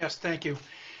 Yes, thank you.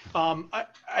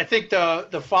 I think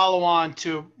the follow-on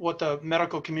to what the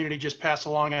medical community just passed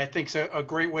along, I think is a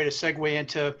great way to segue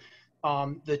into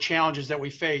the challenges that we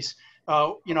face.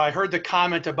 You know, I heard the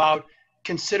comment about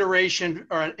consideration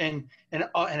and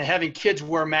having kids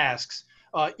wear masks.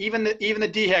 Even the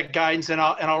DHEC guidance, and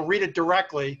I'll read it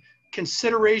directly.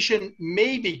 Consideration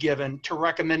may be given to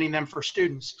recommending them for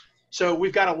students. So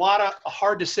we've got a lot of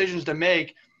hard decisions to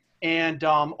make, and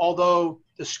although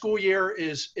the school year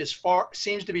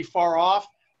seems to be far off,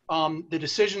 the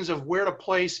decisions of where to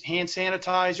place hand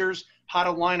sanitizers, how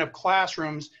to line up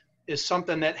classrooms, is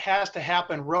something that has to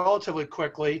happen relatively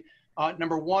quickly.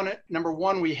 Number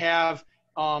one, we have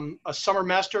a summer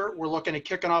semester. We're looking at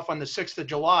kicking off on the 6th of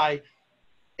July.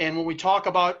 And when we talk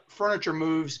about furniture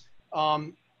moves,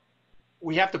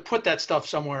 we have to put that stuff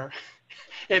somewhere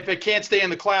if it can't stay in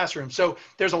the classroom. So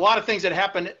there's a lot of things that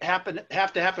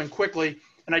have to happen quickly.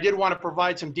 And I did want to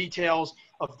provide some details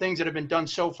of things that have been done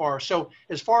so far. So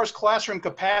as far as classroom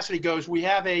capacity goes, we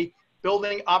have a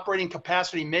building operating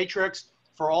capacity matrix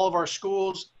for all of our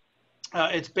schools.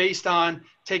 It's based on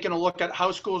taking a look at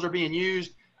how schools are being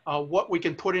used, what we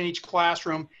can put in each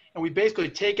classroom. And we've basically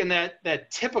taken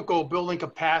that typical building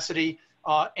capacity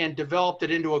and developed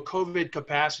it into a COVID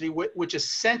capacity, which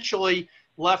essentially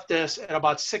left us at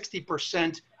about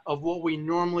 60% of what we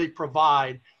normally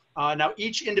provide. Now,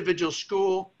 each individual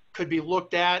school could be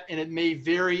looked at, and it may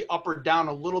vary up or down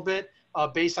a little bit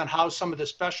based on how some of the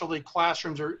specialty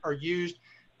classrooms are used.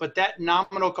 But that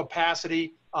nominal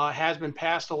capacity has been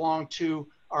passed along to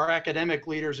our academic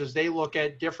leaders as they look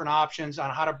at different options on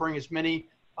how to bring as many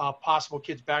possible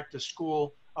kids back to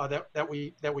school that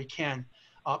we can.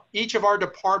 Each of our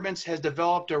departments has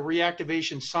developed a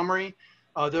reactivation summary.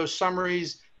 Those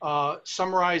summaries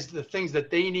summarize the things that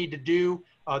they need to do,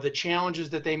 the challenges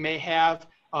that they may have,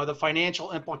 the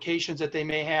financial implications that they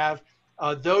may have.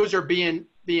 Those are being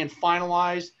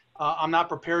finalized. I'm not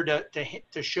prepared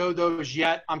to show those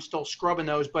yet. I'm still scrubbing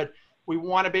those, but we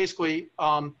want to basically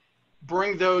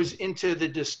bring those into the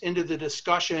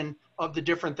discussion of the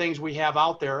different things we have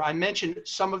out there. I mentioned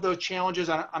some of those challenges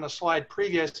on a slide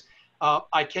previous.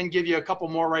 I can give you a couple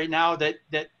more right now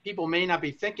that people may not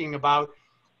be thinking about.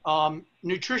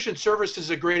 Nutrition service is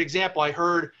a great example. I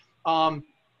heard,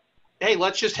 hey,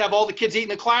 let's just have all the kids eat in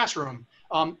the classroom.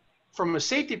 From a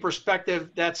safety perspective,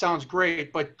 that sounds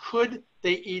great, but could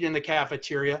they eat in the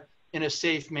cafeteria in a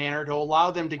safe manner to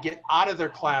allow them to get out of their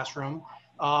classroom,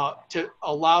 to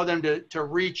allow them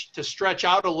to stretch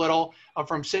out a little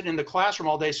from sitting in the classroom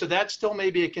all day? So that still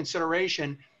may be a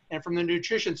consideration. And from the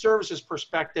nutrition services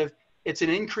perspective, it's an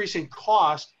increase in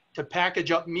cost to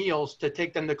package up meals to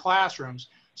take them to classrooms.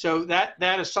 So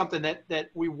that is something that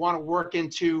we want to work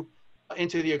into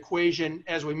the equation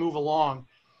as we move along.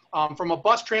 From a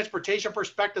bus transportation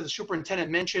perspective, the superintendent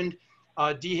mentioned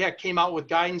DHEC came out with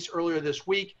guidance earlier this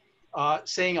week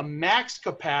saying a max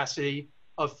capacity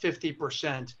of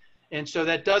 50%. And so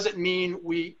that doesn't mean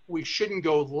we shouldn't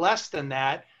go less than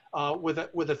that. With a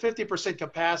 50%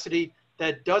 capacity,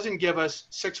 that doesn't give us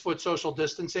 6-foot social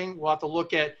distancing. We'll have to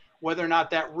look at whether or not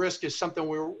that risk is something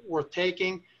we're worth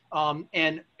taking,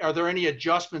 and are there any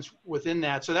adjustments within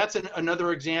that. So that's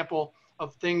another example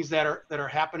of things that are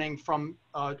happening from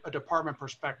a department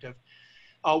perspective.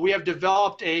 We have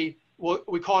developed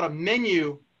what we call it a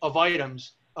menu of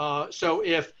items. So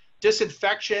if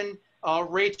disinfection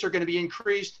rates are going to be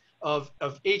increased, of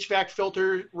HVAC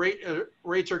filter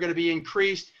rates are going to be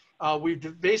increased,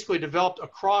 we've basically developed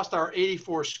across our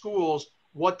 84 schools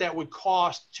what that would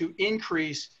cost to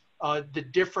increase the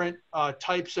different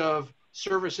types of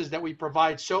services that we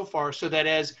provide so far, so that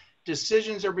as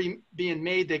decisions are being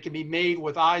made, they can be made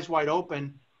with eyes wide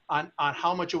open on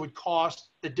how much it would cost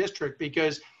the district.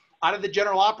 Because out of the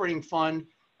general operating fund,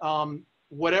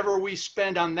 whatever we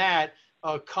spend on that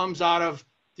comes out of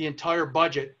the entire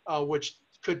budget, which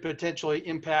could potentially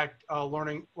impact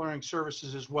learning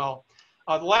services as well.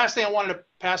 The last thing I wanted to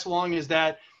pass along is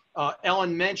that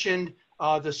Ellen mentioned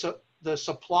the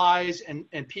supplies and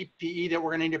PPE that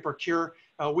we're going to need to procure.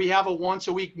 We have a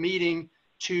once-a-week meeting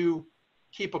to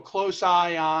keep a close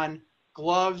eye on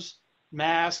gloves,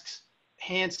 masks,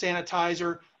 hand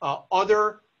sanitizer,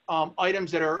 other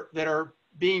items that are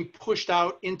being pushed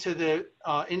out into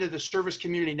the service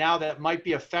community now that might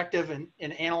be effective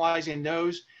in analyzing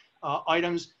those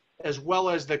items, as well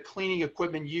as the cleaning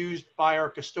equipment used by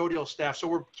our custodial staff. So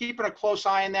we're keeping a close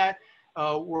eye on that.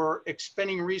 We're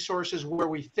expending resources where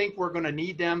we think we're going to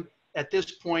need them at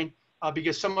this point,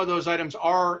 because some of those items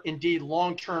are indeed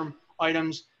long-term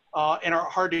items and are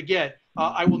hard to get.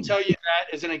 I will tell you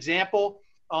that as an example,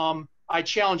 I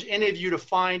challenge any of you to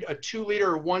find a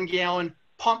 2-liter or 1-gallon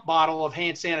pump bottle of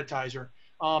hand sanitizer.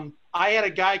 I had a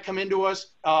guy come into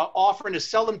us offering to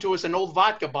sell them to us in old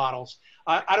vodka bottles.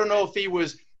 I don't know if he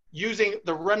was using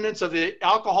the remnants of the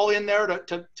alcohol in there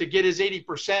to get his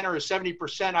 80% or his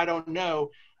 70%, I don't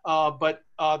know. But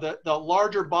the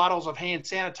larger bottles of hand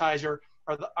sanitizer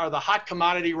are the hot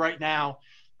commodity right now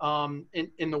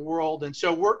in the world. And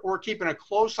so we're keeping a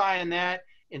close eye on that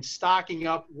and stocking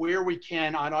up where we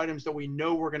can on items that we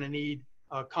know we're going to need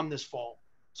come this fall.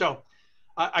 So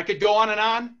I could go on and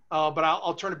on, but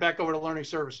I'll turn it back over to Learning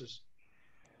Services.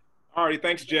 All right,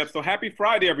 thanks, Jeff. So happy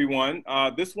Friday, everyone.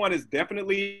 This one is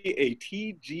definitely a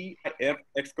TGIF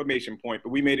exclamation point, but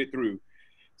we made it through.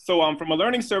 So from a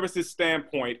learning services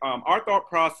standpoint, our thought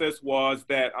process was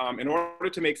that in order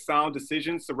to make sound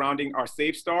decisions surrounding our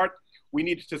Safe Start, we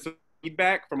needed to get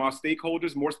feedback from our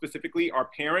stakeholders, more specifically our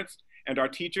parents and our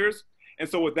teachers. And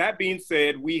so with that being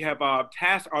said, we have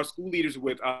tasked our school leaders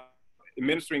with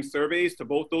administering surveys to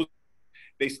both those.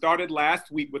 They started last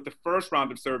week with the first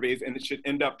round of surveys, and it should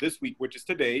end up this week, which is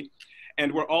today.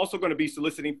 And we're also going to be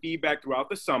soliciting feedback throughout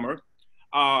the summer.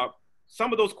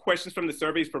 Some of those questions from the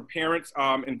surveys for parents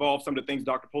involve some of the things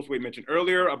Dr. Postwaite mentioned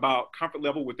earlier about comfort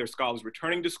level with their scholars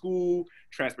returning to school,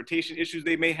 transportation issues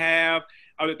they may have,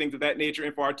 other things of that nature.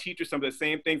 And for our teachers, some of the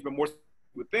same things, but more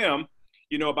with them,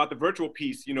 you know, about the virtual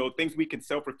piece, you know, things we can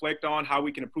self-reflect on, how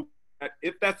we can improve that,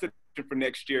 if that's the for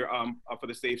next year for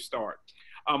the Safe Start.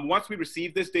 Once we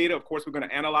receive this data, of course, we're going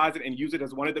to analyze it and use it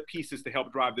as one of the pieces to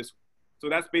help drive this. So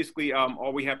that's basically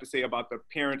all we have to say about the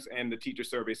parents and the teacher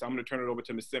survey. So I'm going to turn it over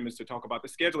to Ms. Simmons to talk about the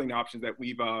scheduling options that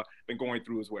we've been going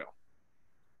through as well.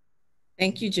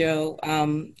 Thank you, Joe.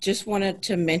 Just wanted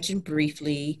to mention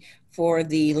briefly, for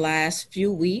the last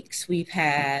few weeks, we've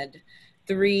had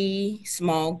 3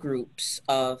 small groups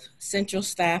of central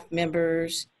staff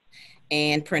members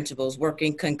and principals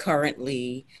working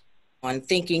concurrently on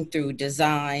thinking through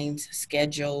designs,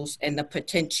 schedules, and the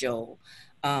potential,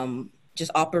 just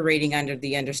operating under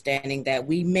the understanding that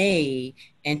we may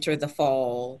enter the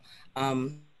fall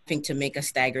having to make a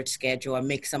staggered schedule or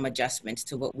make some adjustments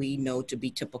to what we know to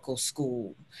be typical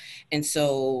school. And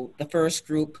so the first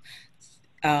group,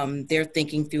 they're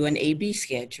thinking through an A-B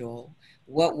schedule.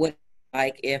 What would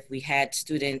like if we had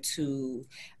students who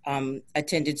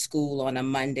attended school on a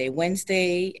Monday,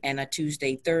 Wednesday, and a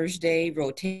Tuesday, Thursday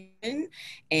rotation,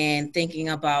 and thinking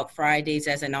about Fridays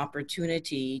as an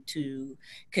opportunity to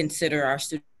consider our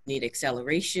students need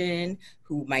acceleration,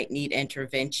 who might need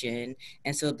intervention,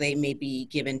 and so they may be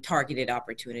given targeted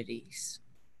opportunities.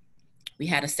 We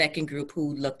had a second group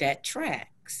who looked at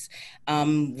tracks,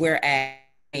 whereas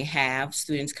I have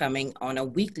students coming on a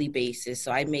weekly basis.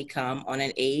 So I may come on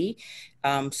an A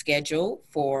schedule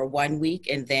for 1 week,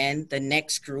 and then the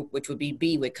next group, which would be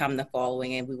B, would come the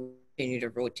following, and we will continue to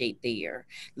rotate there.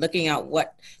 Looking at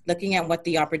what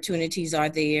the opportunities are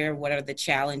there, what are the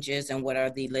challenges, and what are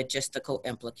the logistical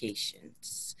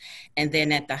implications. And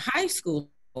then at the high school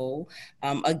level,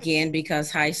 again,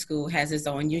 because high school has its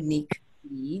own unique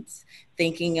needs,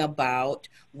 thinking about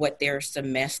what their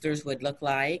semesters would look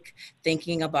like,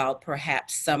 thinking about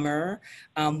perhaps summer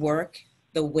work,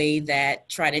 the way that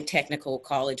Trident Technical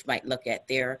College might look at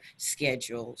their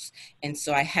schedules. And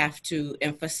so I have to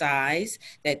emphasize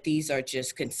that these are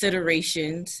just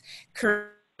considerations,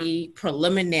 currently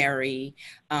preliminary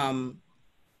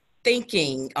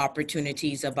thinking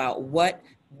opportunities about what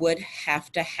would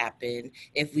have to happen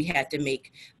if we had to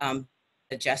make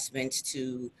adjustments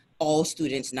to all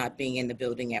students not being in the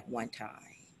building at one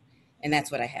time. And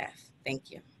that's what I have. Thank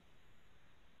you.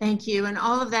 Thank you. And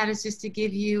all of that is just to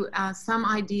give you some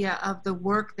idea of the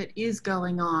work that is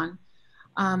going on.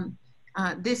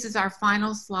 This is our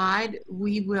final slide.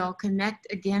 We will connect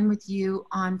again with you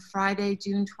on Friday,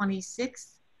 June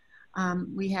 26th.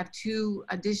 We have 2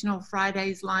 additional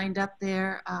Fridays lined up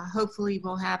there. Hopefully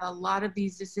we'll have a lot of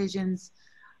these decisions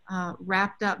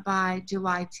wrapped up by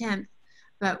July 10th.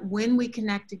 But when we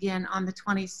connect again on the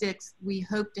 26th, we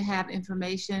hope to have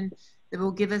information that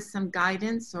will give us some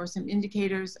guidance or some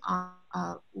indicators on,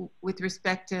 with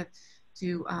respect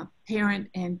to parent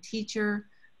and teacher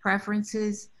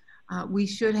preferences. We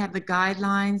should have the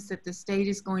guidelines that the state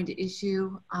is going to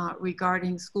issue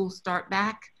regarding school start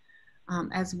back,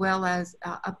 as well as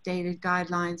updated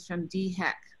guidelines from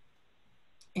DHEC,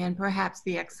 and perhaps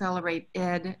the Accelerate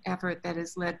Ed effort that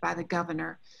is led by the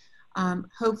governor.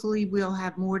 Hopefully we'll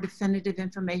have more definitive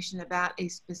information about a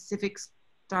specific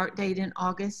start date in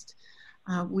August.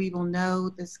 We will know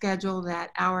the schedule that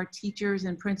our teachers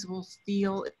and principals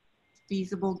feel is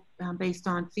feasible based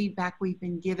on feedback we've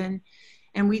been given.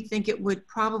 And we think it would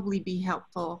probably be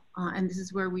helpful, and this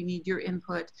is where we need your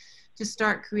input, to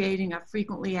start creating a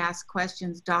frequently asked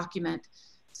questions document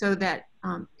so that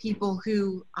people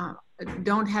who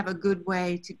don't have a good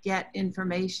way to get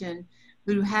information,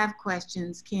 who have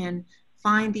questions, can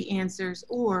find the answers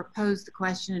or pose the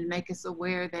question and make us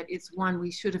aware that it's one we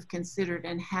should have considered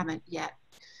and haven't yet.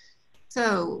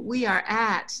 So we are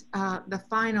at the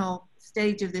final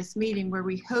stage of this meeting where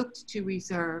we hoped to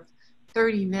reserve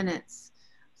 30 minutes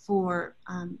for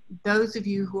those of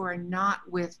you who are not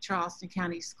with Charleston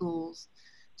County Schools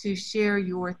to share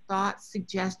your thoughts,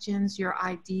 suggestions, your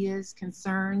ideas,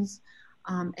 concerns,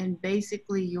 and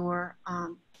basically your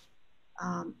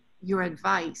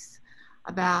advice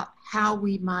about how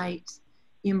we might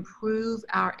improve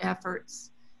our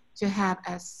efforts to have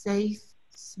a safe,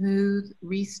 smooth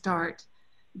restart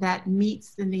that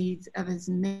meets the needs of as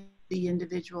many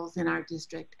individuals in our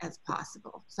district as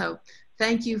possible. So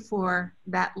thank you for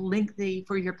that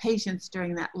for your patience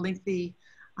during that lengthy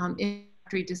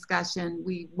introductory discussion.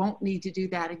 We won't need to do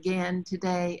that again.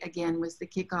 Today, again, was the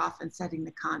kickoff and setting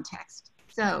the context.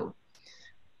 So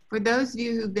for those of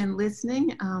you who've been listening,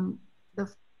 the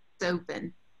floor is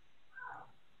open.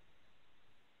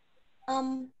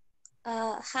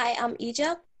 Hi, I'm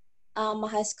Ija. I'm a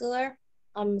high schooler.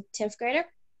 I'm a 10th grader.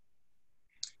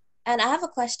 And I have a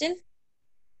question.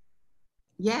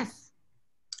 Yes.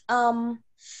 Y'all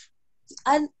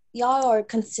are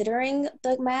considering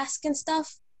the mask and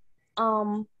stuff.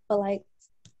 But like,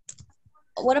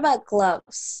 what about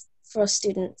gloves for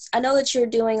students? I know that you're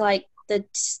doing like the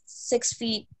 6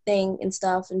 feet thing and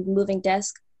stuff and moving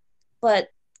desk, but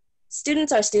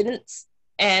students are students,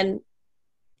 and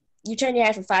you turn your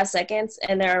hand for 5 seconds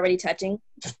and they're already touching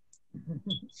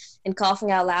and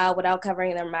coughing out loud without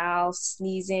covering their mouth,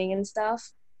 sneezing and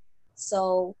stuff.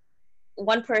 So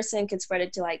one person could spread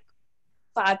it to like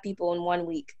 5 people in 1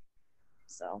 week.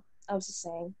 So I was just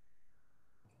saying.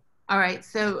 All right,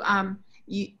 so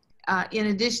in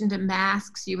addition to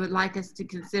masks, you would like us to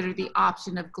consider the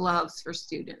option of gloves for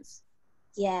students?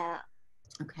 Yeah.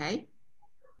 Okay,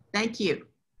 thank you.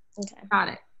 Okay. Got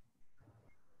it.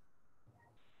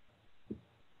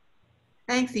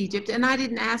 Thanks, Egypt. And I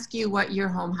didn't ask you what your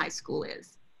home high school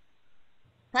is.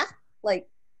 Huh? Like,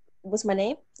 what's my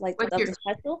name? Like, What's your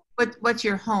high school? What's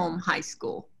your home high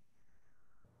school?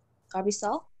 Darby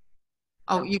Saul.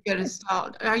 Oh, you go to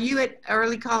Stahl. Are you at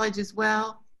Early College as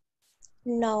well?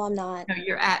 No, I'm not. No,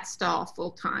 you're at Stahl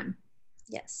full time.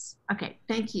 Yes. Okay,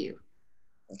 thank you.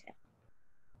 Okay.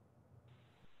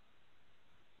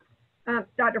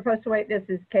 Dr. Postlewaite, this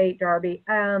is Kate Darby.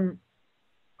 On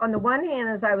the one hand,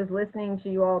 as I was listening to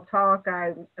you all talk,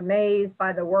 I'm amazed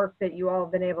by the work that you all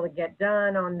have been able to get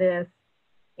done on this,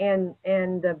 and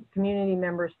the community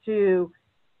members too,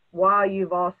 while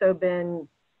you've also been,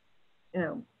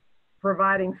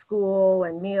 providing school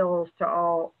and meals to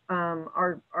all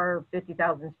our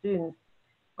 50,000 students.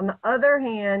 On the other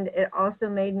hand, it also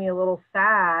made me a little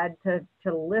sad to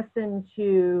listen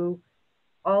to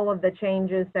all of the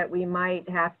changes that we might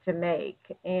have to make,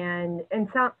 and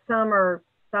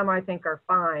some I think are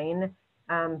fine,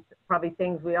 probably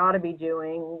things we ought to be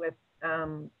doing with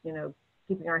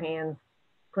keeping our hands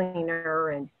cleaner,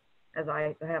 and as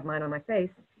I have mine on my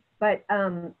face, but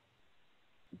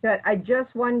I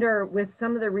just wonder, with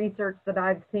some of the research that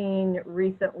I've seen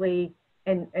recently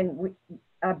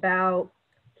about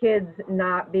kids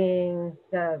not being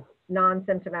the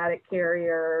non-symptomatic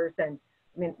carriers, and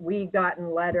I mean, we've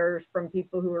gotten letters from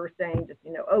people who are saying just,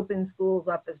 open schools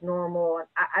up as normal. And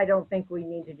I don't think we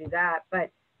need to do that,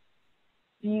 but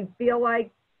do you feel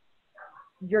like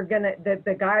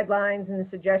the guidelines and the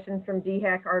suggestions from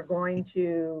DHEC are going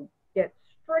to get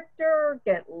stricter,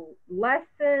 get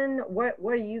lessened? What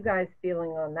are you guys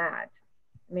feeling on that?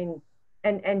 I mean,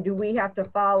 and do we have to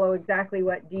follow exactly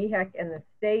what DHEC and the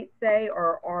state say,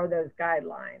 or are those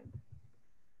guidelines?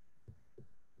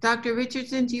 Dr.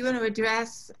 Richardson, do you want to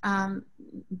address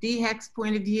DHEC's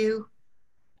point of view?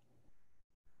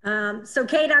 So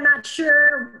Kate, I'm not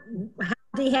sure how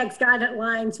DHEC's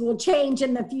guidelines will change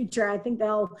in the future. I think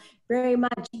they'll very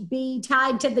much be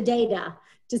tied to the data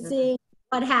to see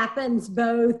what happens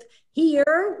both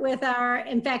here with our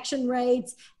infection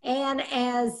rates and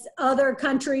as other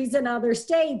countries and other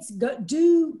states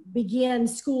do begin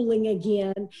schooling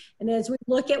again. And as we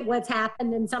look at what's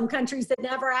happened in some countries that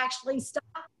never actually stopped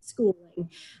schooling.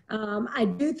 I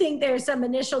do think there's some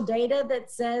initial data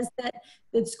that says that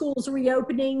schools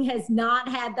reopening has not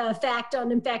had the effect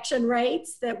on infection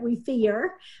rates that we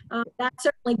fear. That's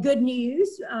certainly good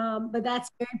news, but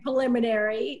that's very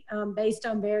preliminary based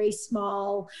on very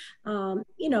small,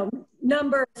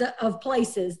 numbers of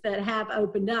places that have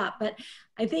opened up. But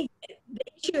I think the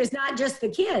issue is not just the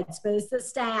kids, but it's the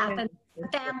staff and the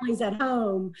families at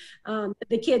home that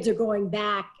the kids are going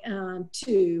back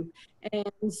to.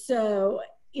 And so,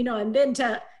 and then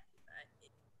to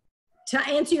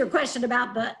answer your question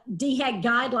about the DHEC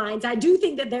guidelines, I do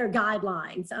think that they're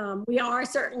guidelines. We are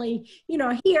certainly,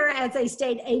 here as a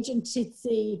state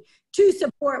agency to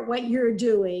support what you're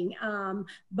doing.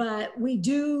 But we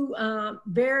do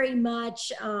very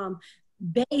much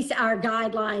base our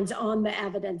guidelines on the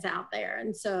evidence out there.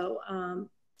 And so,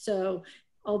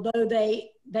 although they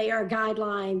are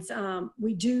guidelines,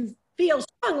 we do feel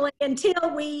strongly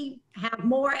until we have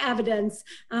more evidence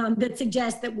that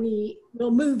suggests that we will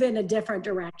move in a different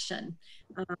direction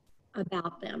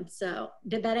about them. So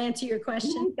did that answer your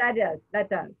question? That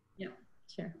does. Yeah,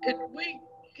 sure.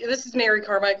 This is Mary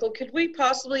Carmichael. Could we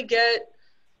possibly get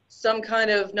some kind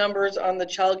of numbers on the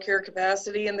child care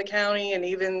capacity in the county and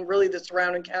even really the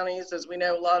surrounding counties? As we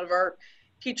know, a lot of our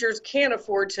teachers can't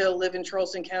afford to live in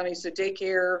Charleston County, so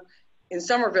daycare in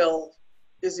Somerville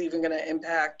is even going to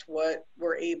impact what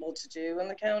we're able to do in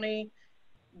the county.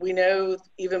 We know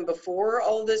even before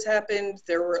all of this happened,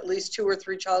 there were at least 2 or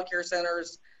 3 child care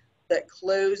centers that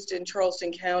closed in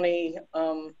Charleston County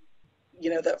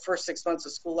that first 6 months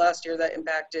of school last year that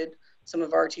impacted some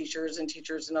of our teachers and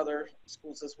teachers in other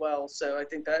schools as well. So I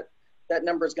think that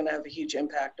number is going to have a huge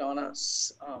impact on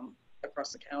us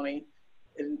across the county,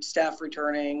 and staff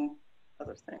returning,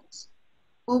 other things.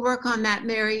 We'll work on that,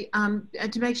 Mary.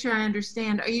 To make sure I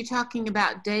understand, are you talking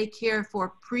about daycare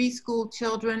for preschool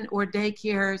children or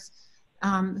daycares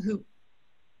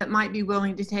that might be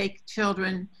willing to take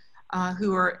children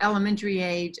who are elementary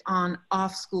age on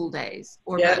off school days?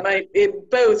 Or yeah,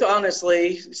 both,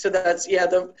 honestly. So that's,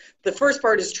 the first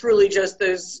part is truly just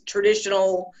those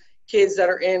traditional kids that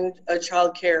are in a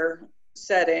childcare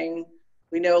setting.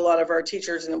 We know a lot of our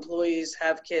teachers and employees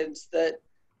have kids that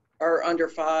are under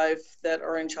 5 that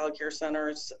are in childcare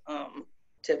centers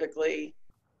typically.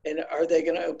 And are they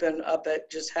going to open up at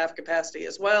just half capacity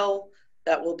as well?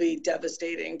 That will be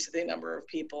devastating to the number of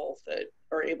people that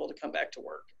are able to come back to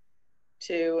work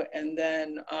too. And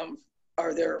then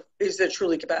is there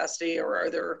truly capacity, or are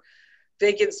there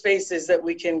vacant spaces that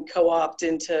we can co-opt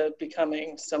into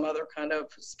becoming some other kind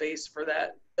of space for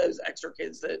those extra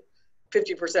kids that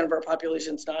 50% of our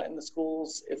population's not in the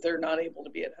schools? If they're not able to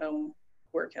be at home,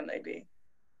 where can they be?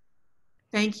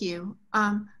 Thank you.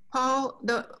 Paul,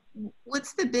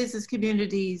 what's the business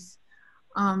community's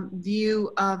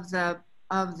view of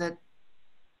the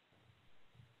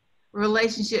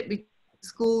relationship between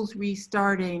schools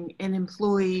restarting and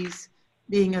employees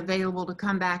being available to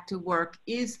come back to work?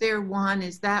 Is there one?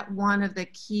 Is that one of the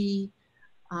key?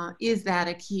 Is that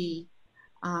a key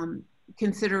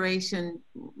consideration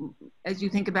as you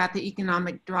think about the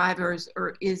economic drivers,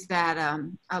 or is that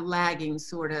a lagging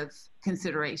sort of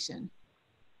consideration?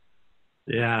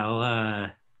 Yeah,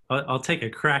 I'll take a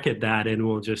crack at that, and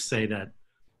we'll just say that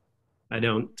I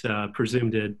don't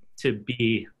presume to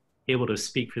be able to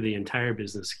speak for the entire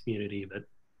business community,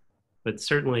 but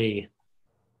certainly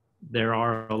there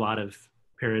are a lot of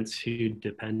parents who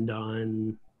depend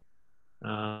on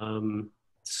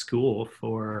school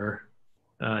for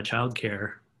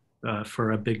childcare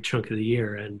for a big chunk of the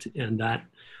year, and that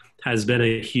has been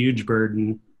a huge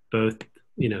burden, both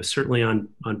certainly on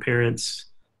parents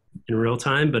in real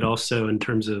time, but also in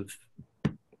terms of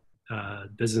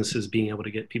businesses being able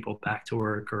to get people back to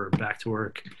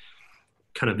work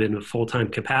kind of in a full-time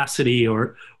capacity,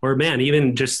 or man,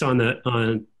 even just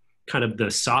on kind of the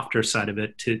softer side of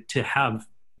it, to have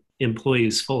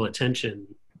employees' full attention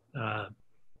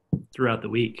throughout the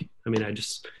week. I mean, I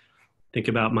just think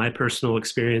about my personal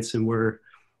experience, and we're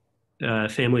a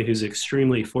family who's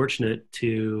extremely fortunate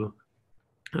to,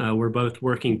 we're both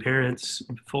working parents,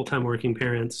 full-time working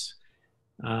parents,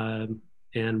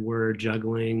 and we're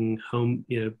juggling home,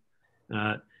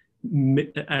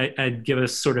 I'd give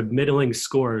us sort of middling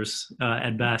scores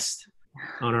at best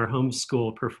on our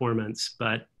homeschool performance,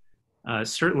 but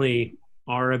certainly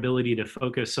our ability to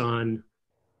focus on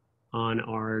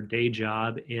our day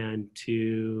job and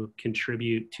to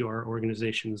contribute to our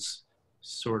organization's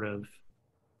sort of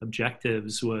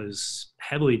objectives was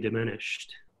heavily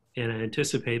diminished. And I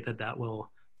anticipate that will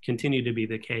continue to be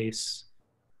the case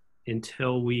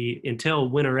until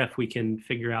when or if we can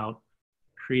figure out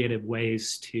creative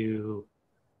ways to,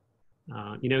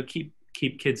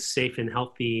 keep kids safe and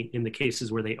healthy in the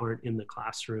cases where they aren't in the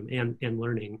classroom, and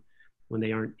learning when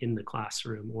they aren't in the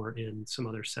classroom or in some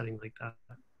other setting like that.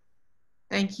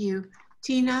 Thank you.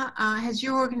 Tina, has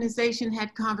your organization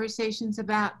had conversations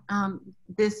about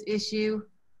this issue?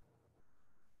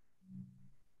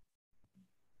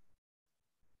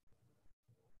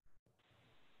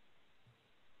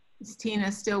 Is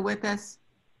Tina still with us?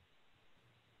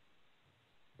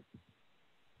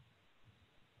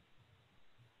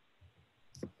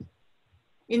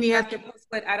 Any other?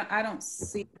 But I don't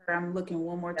see her. I'm looking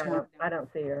one more time. I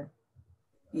don't see her.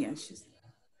 Yeah, she's.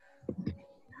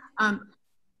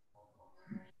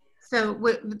 So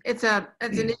it's an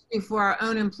issue for our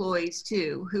own employees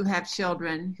too, who have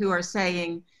children who are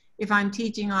saying, if I'm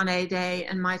teaching on A day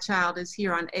and my child is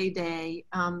here on A day,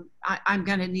 I'm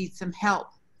going to need some help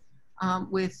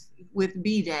with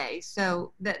B day.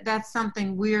 So that's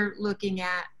something we're looking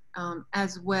at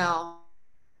as well.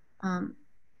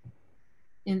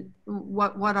 In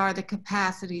what are the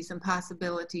capacities and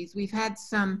possibilities? We've had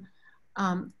some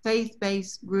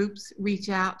faith-based groups reach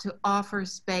out to offer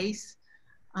space,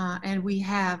 and we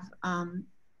have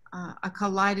a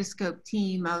kaleidoscope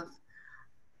team of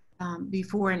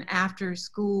before and after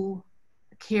school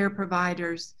care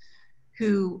providers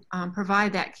who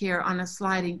provide that care on a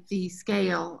sliding fee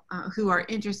scale, who are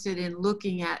interested in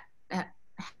looking at how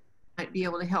might be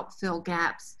able to help fill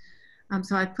gaps.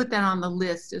 So I put that on the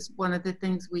list as one of the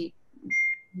things we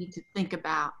need to think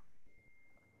about.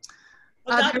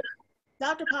 Well,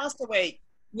 Dr. Postlewaite,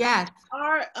 Yes.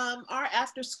 Are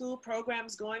after school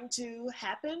programs going to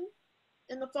happen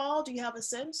in the fall? Do you have a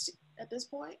sense at this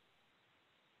point?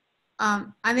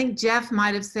 I think Jeff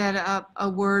might have said a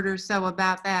word or so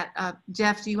about that.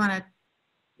 Jeff, do you want to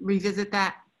revisit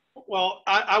that? Well,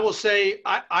 I will say,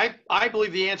 I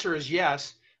believe the answer is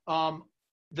yes.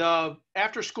 The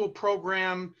after-school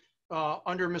program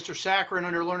under Mr. Sacker and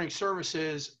under Learning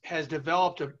Services has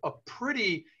developed a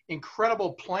pretty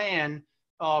incredible plan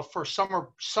for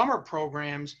summer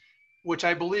programs, which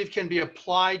I believe can be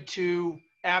applied to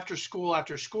after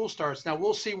school starts. Now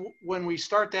we'll see when we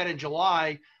start that in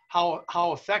July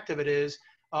how effective it is.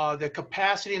 The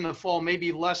capacity in the fall may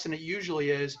be less than it usually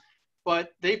is,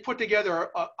 but they put together,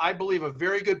 I believe, a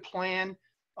very good plan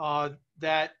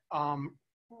that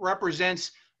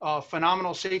represents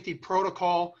phenomenal safety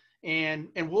protocol, and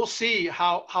we'll see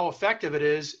how effective it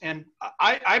is. And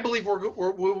I believe we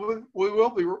will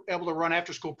be able to run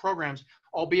after school programs,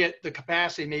 albeit the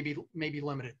capacity may be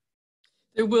limited.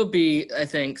 There will be, I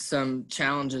think, some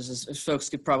challenges, as folks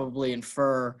could probably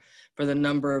infer. For the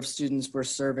number of students we're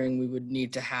serving, we would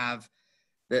need to have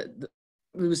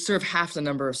we would serve half the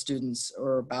number of students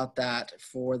or about that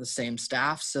for the same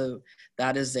staff. So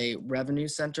that is a revenue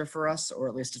center for us, or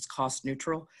at least it's cost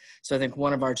neutral. So I think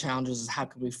one of our challenges is how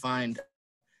could we find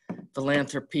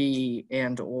philanthropy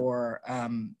and or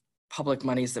public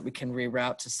monies that we can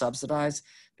reroute to subsidize,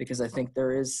 because I think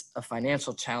there is a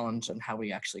financial challenge in how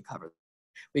we actually cover it.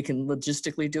 We can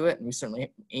logistically do it, and we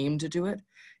certainly aim to do it.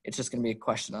 It's just going to be a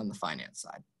question on the finance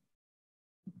side.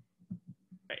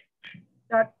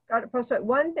 Dr. Poster,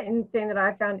 one thing that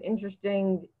I found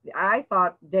interesting, I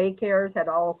thought daycares had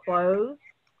all closed,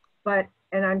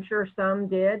 and I'm sure some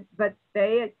did, but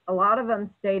a lot of them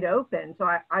stayed open. So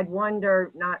I'd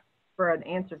wonder, not for an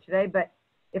answer today, but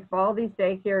if all these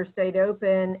daycares stayed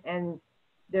open and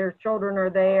their children are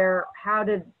there, how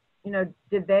did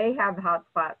they have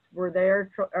hotspots?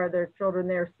 Are their children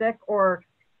there sick, or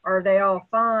are they all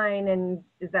fine? And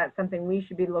is that something we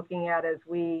should be looking at as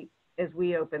we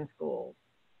open schools?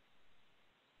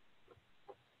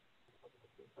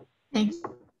 Thanks.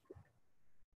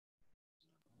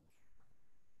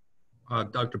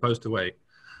 Dr. Postaway,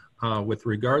 with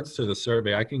regards to the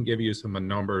survey, I can give you some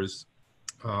numbers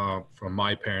from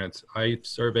my parents. I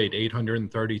surveyed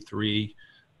 833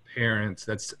 parents.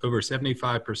 That's over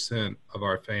 75% of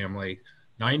our family.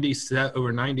 Over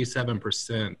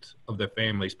 97% of the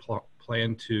families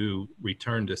plan to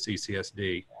return to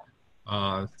CCSD.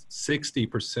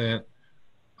 60%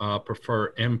 prefer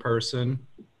in-person.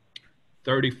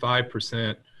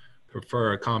 35%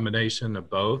 prefer a combination of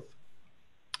both.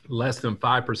 Less than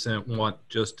 5% want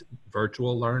just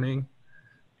virtual learning,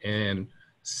 and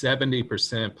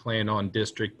 70% plan on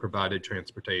district provided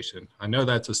transportation. I know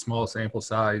that's a small sample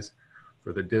size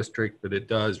for the district, but it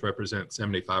does represent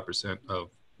 75% of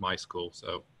my school.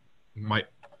 So it might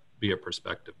be a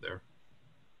perspective there.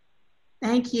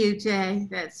 Thank you, Jay.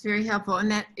 That's very helpful.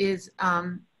 And that is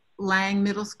Lang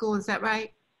Middle School, is that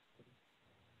right?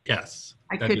 Yes.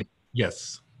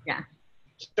 Yes. Yeah.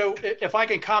 So if I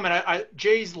can comment,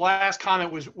 Jay's last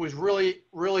comment was really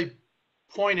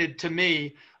pointed to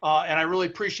me, and I really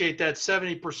appreciate that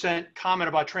 70% comment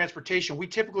about transportation. We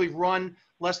typically run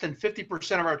less than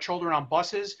 50% of our children on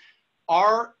buses.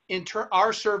 Our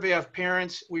survey of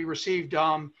parents, we received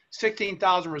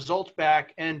 16,000 results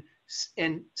back, and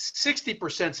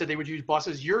 60% said they would use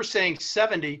buses. You're saying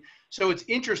 70. So it's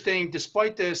interesting,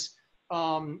 despite this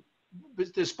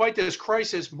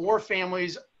crisis, more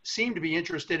families seem to be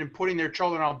interested in putting their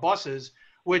children on buses,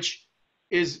 which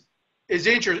is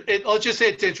interesting. Let's just say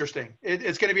it's interesting.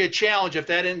 It's going to be a challenge if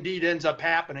that indeed ends up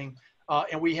happening,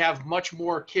 and we have much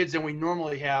more kids than we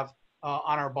normally have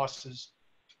on our buses.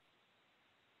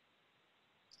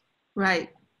 Right.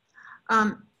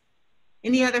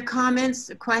 Any other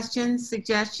comments, questions,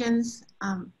 suggestions?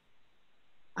 I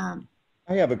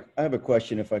have a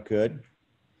question, if I could.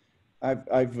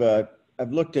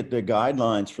 I've looked at the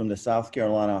guidelines from the South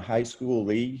Carolina High School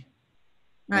League.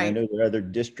 Right. I know there are other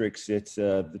districts. It's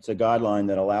a guideline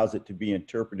that allows it to be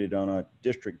interpreted on a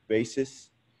district basis.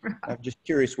 Right. I'm just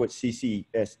curious what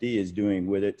CCSD is doing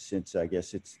with it, since I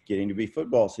guess it's getting to be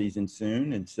football season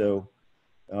soon. And so,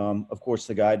 of course,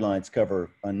 the guidelines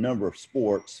cover a number of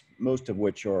sports, most of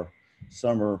which are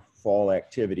summer, fall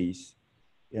activities.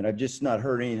 And I've just not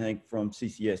heard anything from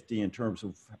CCSD in terms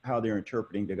of how they're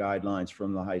interpreting the guidelines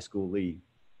from the high school league.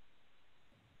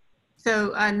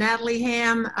 So Natalie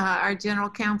Ham, our general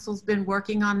counsel's been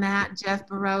working on that. Jeff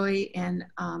Baroe and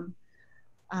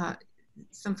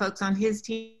some folks on his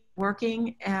team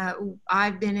working.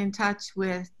 I've been in touch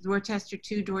with Dorchester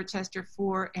 2, Dorchester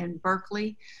 4, and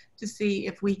Berkeley to see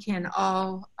if we can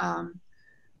all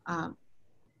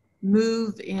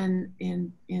move in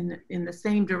the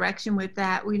same direction with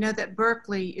that. We know that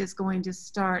Berkeley is going to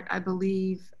start, I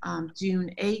believe,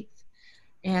 June 8th,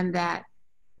 and that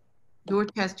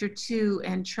Dorchester 2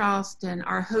 and Charleston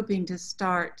are hoping to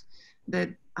start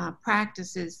the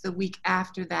practices the week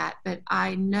after that. But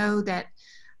I know that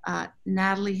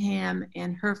Natalie Ham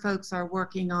and her folks are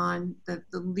working on the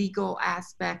legal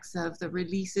aspects of the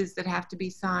releases that have to be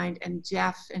signed, and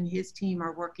Jeff and his team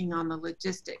are working on the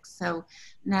logistics. So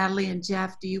Natalie and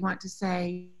Jeff, do you want to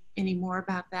say any more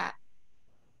about that?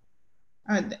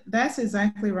 That's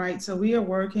exactly right. So we are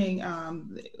working,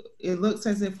 it looks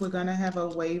as if we're going to have a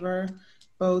waiver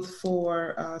both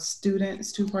for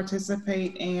students to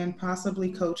participate and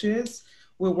possibly coaches.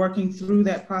 We're working through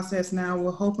that process now.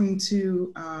 We're hoping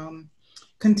to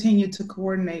continue to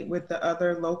coordinate with the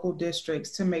other local districts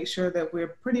to make sure that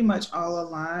we're pretty much all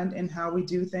aligned in how we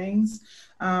do things.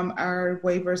 Our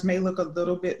waivers may look a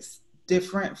little bit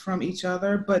different from each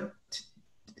other, but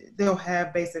they'll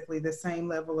have basically the same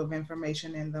level of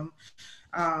information in them.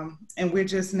 And we're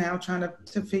just now trying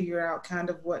to figure out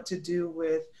kind of what to do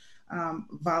with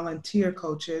volunteer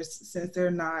coaches, since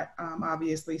they're not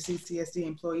obviously CCSD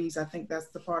employees. I think that's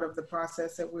the part of the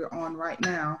process that we're on right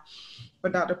now.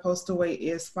 But Dr. Postaway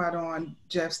is spot on.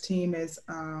 Jeff's team is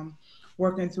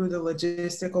working through the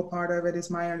logistical part of it, is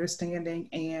my understanding.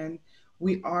 And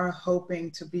we are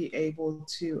hoping to be able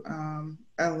to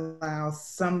allow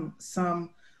some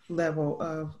level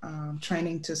of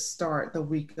training to start the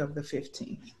week of the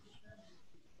 15th.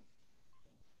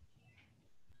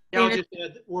 Yeah, I'll just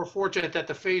add, we're fortunate that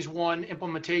the phase 1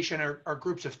 implementation are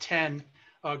groups of 10.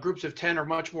 Groups of 10 are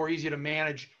much more easy to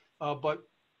manage, but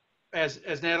as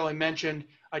Natalie mentioned,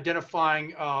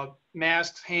 identifying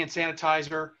masks, hand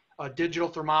sanitizer, digital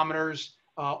thermometers,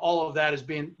 all of that is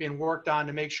being worked on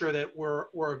to make sure that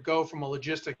we're a go from a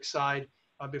logistics side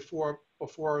before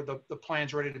the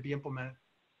plan's ready to be implemented.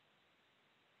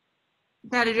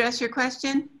 Did that address your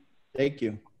question? Thank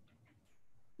you.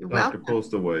 You're Dr. welcome.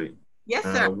 Postaway. Yes,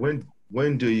 sir.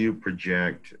 When do you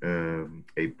project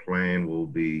a plan will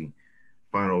be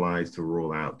finalized to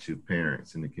roll out to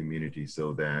parents in the community,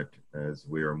 so that as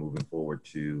we are moving forward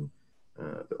to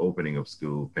the opening of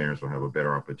school, parents will have a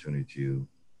better opportunity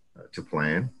to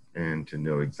plan and to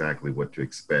know exactly what to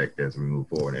expect as we move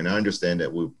forward? And I understand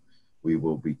that we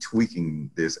will be tweaking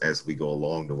this as we go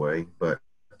along the way, but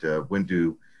when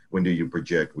do you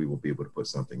project we will be able to put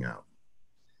something out?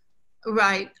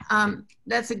 Right.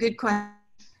 That's a good question.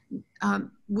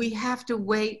 We have to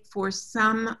wait for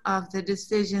some of the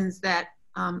decisions that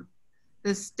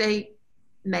the state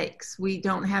makes. We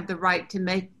don't have the right to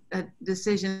make a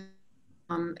decision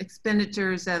on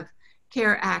expenditures of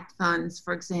CARE Act funds,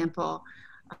 for example.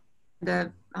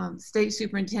 The state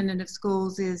superintendent of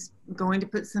schools is going to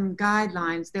put some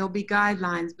guidelines. There'll be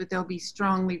guidelines, but there'll be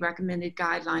strongly recommended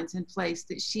guidelines in place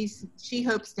that she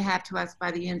hopes to have to us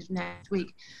by the end of next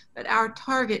week. But our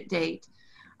target date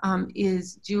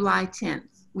is July 10th.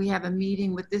 We have a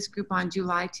meeting with this group on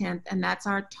July 10th, and that's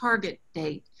our target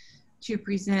date to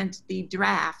present the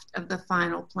draft of the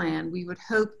final plan. We would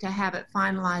hope to have it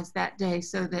finalized that day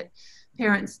so that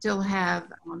parents still have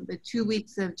the 2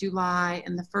 weeks of July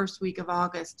and the first week of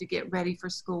August to get ready for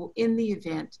school in the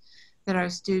event that our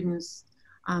students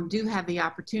do have the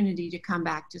opportunity to come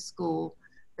back to school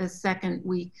the second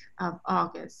week of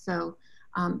August. So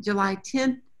July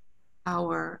 10th,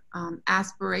 our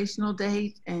aspirational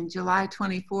date, and July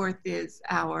 24th is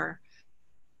our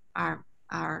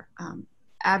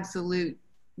absolute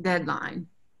deadline.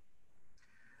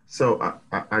 So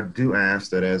I do ask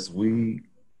that as we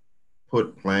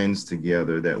put plans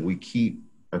together, that we keep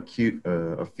a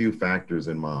few factors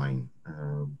in mind,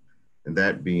 and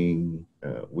that being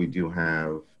we do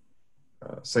have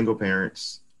single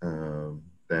parents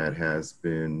that has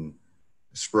been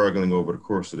struggling over the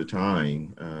course of the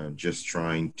time, just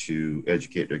trying to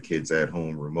educate their kids at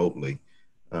home remotely.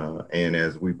 And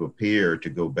as we prepare to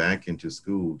go back into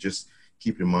school, just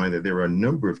keep in mind that there are a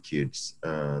number of kids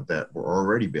that were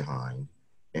already behind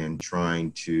and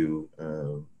trying to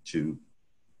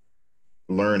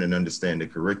learn and understand the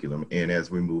curriculum. And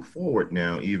as we move forward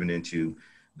now, even into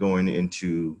going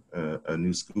into a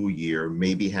new school year,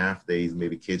 maybe half days,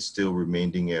 maybe kids still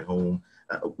remaining at home,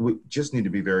 we just need to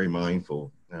be very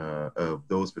mindful of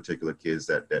those particular kids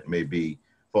that may be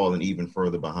falling even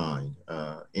further behind.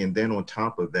 And then on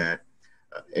top of that,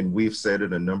 and we've said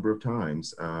it a number of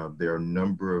times, there are a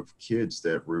number of kids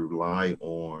that rely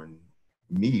on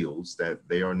meals that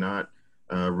they are not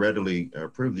readily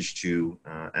privileged to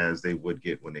as they would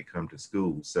get when they come to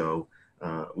school. So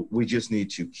we just need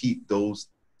to keep those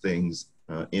things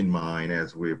in mind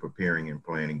as we're preparing and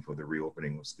planning for the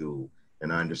reopening of school.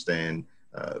 And I understand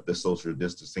the social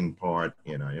distancing part,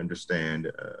 and I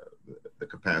understand the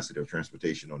capacity of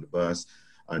transportation on the bus.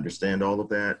 I understand all of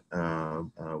that.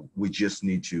 We just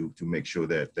need to make sure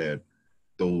that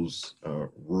those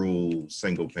rural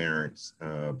single parents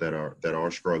that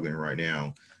are struggling right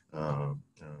now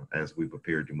as we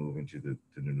prepare to move into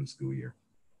the new school year.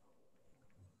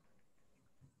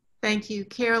 Thank you.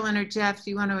 Carolyn or Jeff,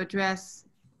 do you want to address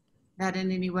that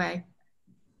in any way?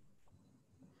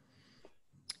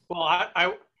 Well,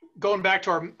 I going back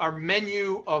to our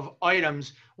menu of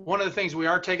items, one of the things we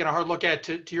are taking a hard look at,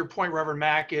 to your point, Reverend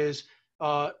Mack, is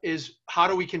how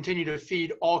do we continue to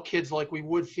feed all kids like we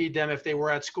would feed them if they were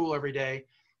at school every day?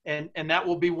 And that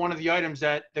will be one of the items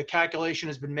that the calculation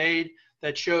has been made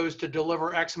that shows to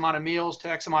deliver X amount of meals to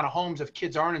X amount of homes if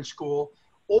kids aren't in school,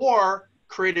 or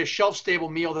create a shelf-stable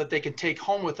meal that they can take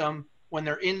home with them when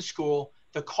they're in school.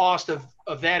 The cost of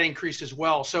that increase as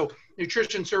well. So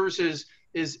Nutrition Services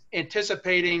is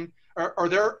anticipating, or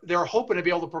they're hoping to be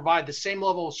able to provide the same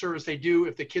level of service they do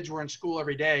if the kids were in school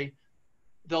every day.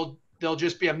 They'll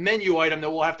just be a menu item that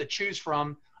we'll have to choose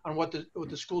from on what the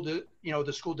school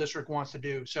the school district wants to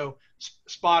do. So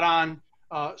spot on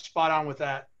with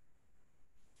that.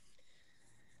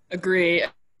 Agree.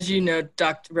 As you know,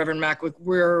 Reverend Mack,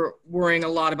 we're worrying a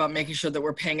lot about making sure that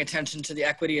we're paying attention to the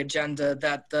equity agenda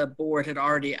that the board had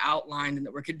already outlined, and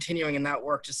that we're continuing in that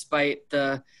work despite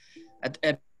the,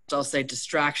 I'll say,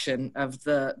 distraction of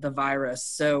the virus.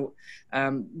 So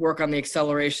work on the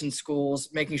acceleration schools,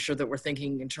 making sure that we're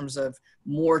thinking in terms of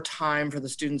more time for the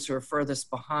students who are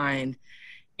furthest behind.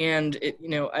 And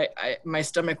my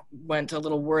stomach went a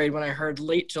little worried when I heard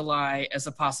late July as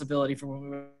a possibility for when we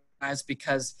were,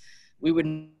 because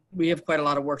we have quite a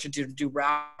lot of work to do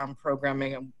round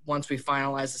programming, and once we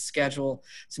finalize the schedule,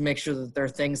 to make sure that there are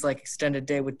things like extended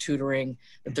day with tutoring,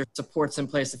 that there's supports in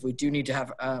place if we do need to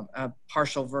have a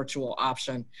partial virtual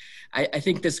option. I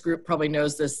think this group probably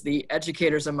knows this. The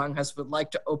educators among us would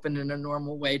like to open in a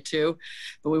normal way too,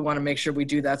 but we want to make sure we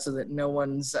do that so that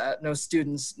no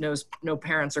students, no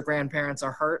parents or grandparents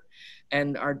are hurt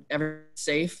and are ever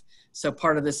safe. So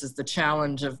part of this is the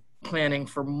challenge of planning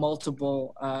for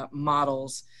multiple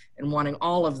models and wanting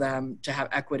all of them to have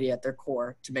equity at their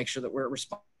core to make sure that we're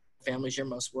responding to families you're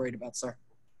most worried about, sir.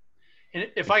 And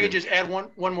if I could just add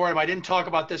one more item, I didn't talk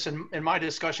about this in my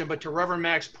discussion, but to Reverend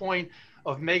Mack's point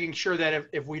of making sure that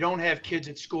if we don't have kids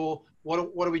at school, what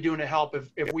are we doing to help?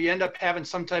 If we end up having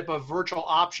some type of virtual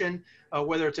option,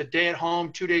 whether it's a day at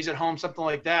home, 2 days at home, something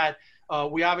like that,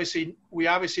 we obviously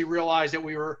realized that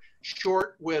we were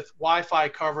short with Wi-Fi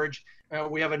coverage.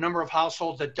 We have a number of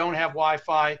households that don't have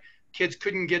Wi-Fi. Kids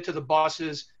couldn't get to the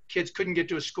buses. Kids couldn't get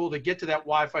to a school to get to that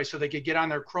Wi-Fi so they could get on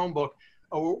their Chromebook.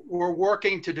 We're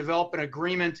working to develop an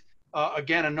agreement,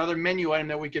 again, another menu item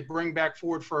that we could bring back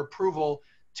forward for approval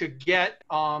to get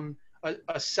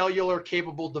a cellular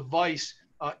capable device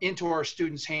into our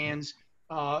students' hands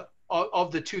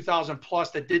of the 2,000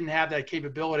 plus that didn't have that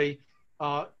capability.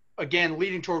 Again,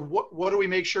 leading toward what can we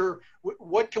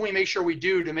make sure we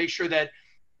do to make sure that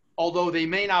although they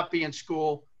may not be in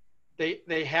school,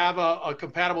 they have a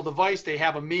compatible device, they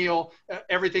have a meal,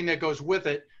 everything that goes with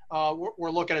it.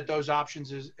 We're looking at those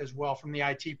options as well from the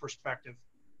IT perspective.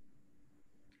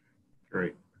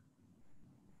 Great.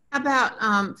 How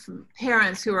about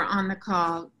parents who are on the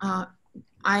call?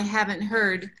 I haven't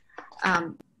heard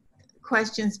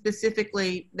questions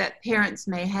specifically that parents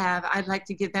may have. I'd like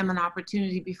to give them an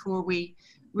opportunity before we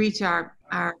reach our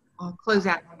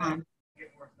closeout time.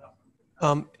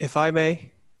 If I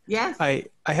may, yes.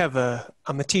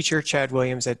 I'm a teacher, Chad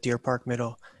Williams at Deer Park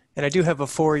Middle, and I do have a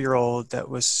 4-year-old that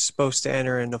was supposed to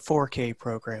enter in the 4K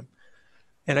program.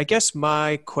 And I guess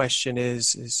my question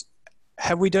is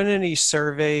have we done any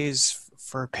surveys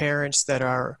for parents that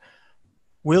are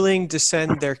willing to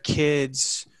send their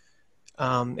kids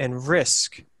and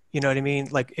risk, you know what I mean?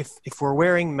 Like if we're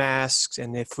wearing masks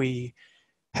and if we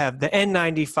have the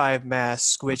N95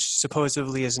 mask, which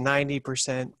supposedly is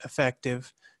 90%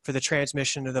 effective for the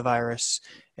transmission of the virus,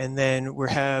 and then we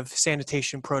have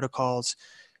sanitation protocols.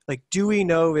 Like, do we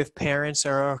know if parents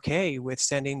are okay with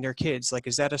sending their kids? Like,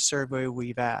 is that a survey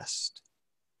we've asked?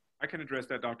 I can address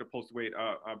that, Dr. Postwaite.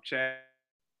 Chad,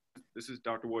 this is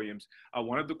Dr. Williams.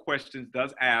 One of the questions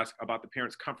does ask about the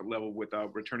parents' comfort level with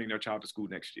returning their child to school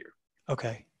next year.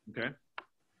 Okay. Okay.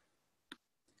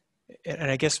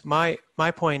 And I guess my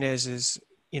point is,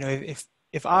 you know,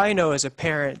 if I know as a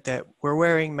parent that we're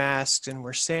wearing masks and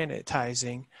we're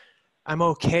sanitizing, I'm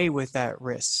okay with that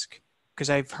risk, because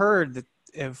I've heard that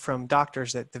from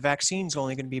doctors that the vaccine's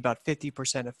only going to be about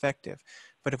 50% effective.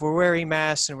 But if we're wearing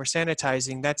masks and we're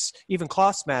sanitizing, that's even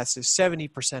cloth masks is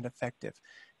 70% effective.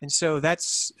 And so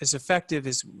that's as effective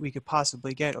as we could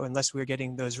possibly get, or unless we're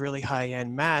getting those really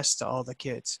high-end masks to all the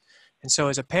kids. And so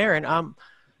as a parent,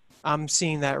 I'm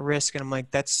seeing that risk, and I'm like,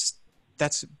 that's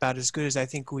about as good as I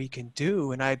think we can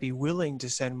do. And I'd be willing to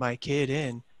send my kid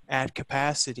in at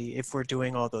capacity if we're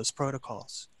doing all those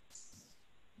protocols.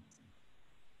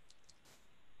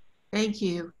 Thank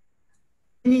you.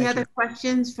 Any Thank other you.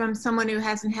 questions from someone who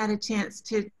hasn't had a chance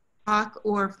to talk,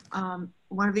 or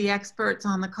one of the experts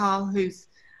on the call who's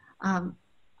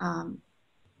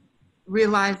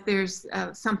realized there's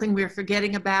something we're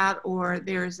forgetting about, or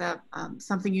there's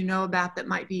something you know about that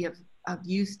might be of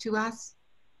use to us?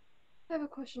 I have a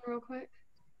question real quick.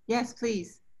 Yes,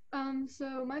 please.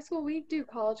 So my school, we do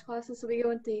college classes, so we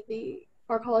go into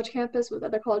our college campus with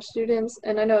other college students,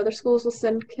 and I know other schools will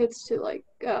send kids to like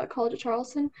College of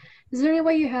Charleston. Is there any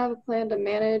way you have a plan to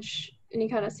manage any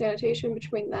kind of sanitation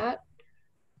between that?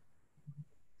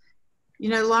 You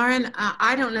know, Lauren,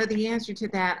 I don't know the answer to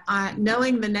that.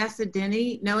 Knowing Vanessa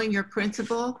Denny, knowing your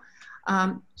principal,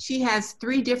 she has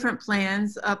 3 different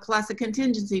plans plus a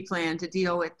contingency plan to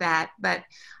deal with that. But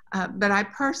I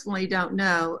personally don't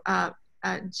know.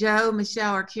 Joe,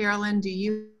 Michelle, or Carolyn, do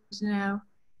you know?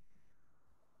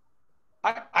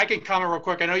 I can comment real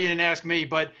quick. I know you didn't ask me,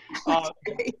 but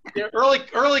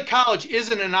early college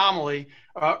is an anomaly.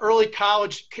 The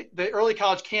early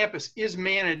college campus is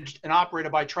managed and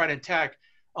operated by Trident Tech.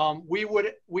 We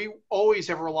always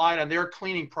have relied on their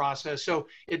cleaning process. So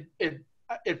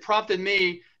it prompted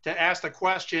me to ask the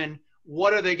question,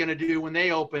 what are they going to do when they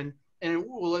open? And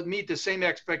will it meet the same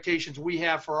expectations we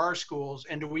have for our schools?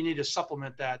 And do we need to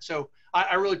supplement that? So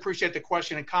I really appreciate the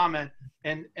question and comment.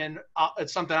 And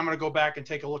it's something I'm going to go back and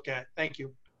take a look at. Thank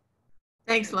you.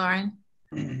 Thanks, Lauren.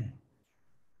 Hey,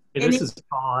 this is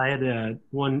Paul. I had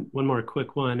one more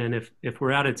quick one. And if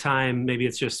we're out of time, maybe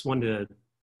it's just one to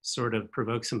sort of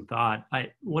provoke some thought.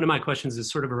 One of my questions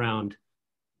is sort of around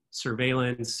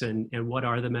surveillance and what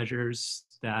are the measures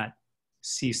that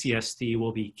CCSD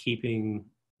will be keeping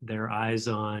their eyes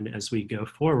on as we go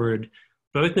forward,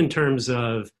 both in terms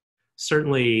of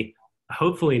certainly,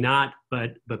 hopefully not,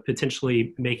 but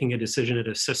potentially making a decision at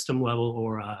a system level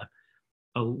or a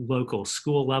local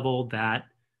school level that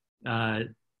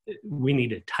we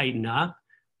need to tighten up,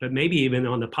 but maybe even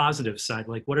on the positive side,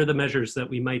 like what are the measures that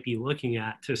we might be looking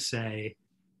at to say,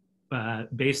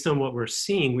 based on what we're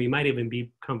seeing, we might even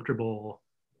be comfortable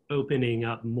opening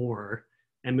up more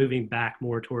and moving back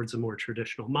more towards a more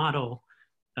traditional model.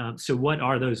 So what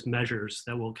are those measures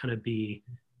that we'll kind of be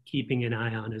keeping an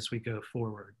eye on as we go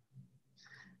forward?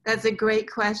 That's a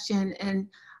great question. And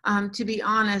to be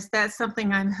honest, that's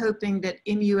something I'm hoping that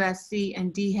MUSC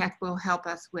and DHEC will help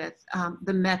us with,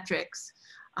 the metrics.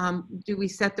 Do we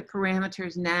set the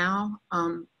parameters now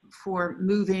for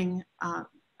moving,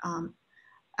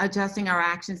 adjusting our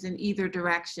actions in either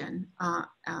direction?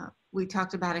 We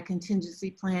talked about a contingency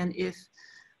plan if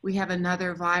we have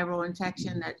another viral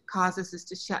infection that causes us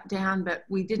to shut down, but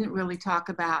we didn't really talk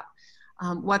about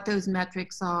what those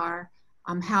metrics are,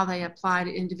 how they apply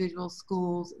to individual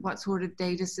schools, what sort of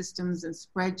data systems and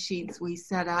spreadsheets we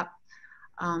set up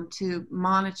to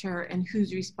monitor, and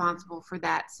who's responsible for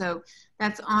that. So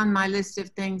that's on my list of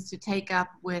things to take up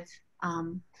with,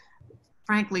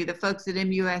 frankly, the folks at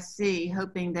MUSC,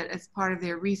 hoping that as part of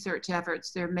their research efforts,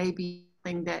 there may be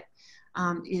something that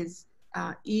is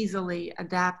easily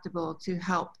adaptable to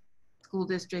help school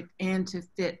district and to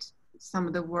fit some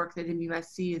of the work that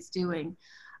MUSC is doing.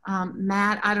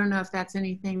 Matt, I don't know if that's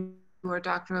anything or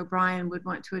Dr. O'Brien would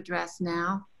want to address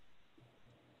now.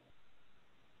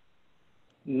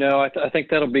 No, I think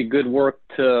that'll be good work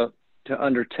to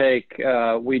undertake.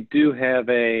 We do have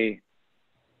a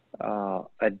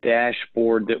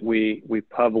dashboard that we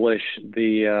publish,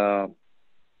 the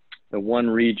One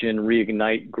Region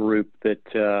Reignite group that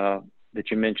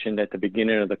you mentioned at the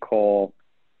beginning of the call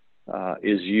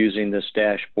is using this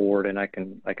dashboard, and I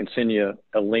can send you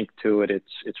a link to it.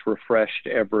 It's refreshed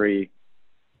every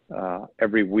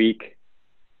week.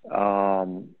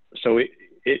 So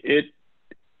it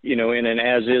you know, in an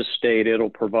as-is state, it'll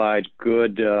provide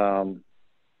good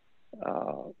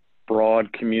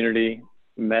broad community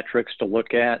metrics to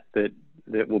look at that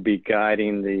will be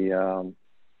guiding the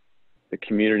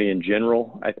community in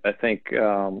general. I think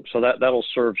so that'll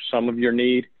serve some of your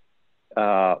need,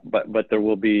 but there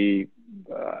will be,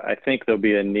 I think there'll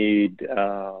be a need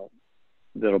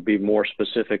that'll be more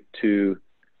specific to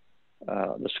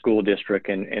the school district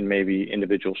and maybe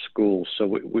individual schools.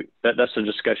 So that's a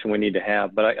discussion we need to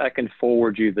have. But I can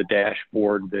forward you the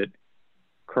dashboard that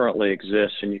currently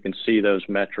exists, and you can see those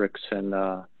metrics and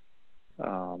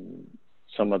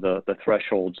some of the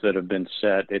thresholds that have been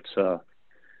set. It's a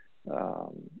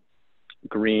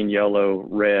green, yellow,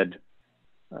 red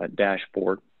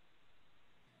dashboard.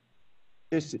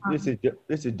 This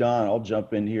is Don. I'll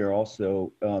jump in here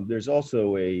also. There's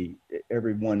also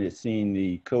everyone has seen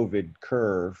the COVID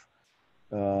curve.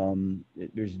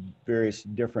 There's various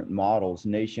different models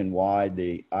nationwide.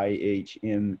 The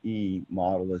IHME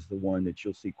model is the one that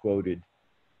you'll see quoted.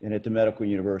 And at the medical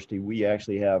university, we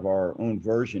actually have our own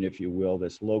version, if you will,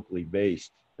 that's locally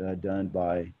based, done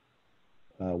by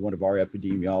one of our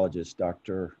epidemiologists,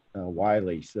 Dr.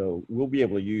 Wiley. So we'll be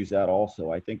able to use that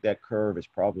also. I think that curve is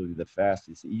probably the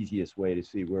fastest, easiest way to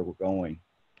see where we're going.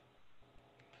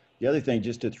 The other thing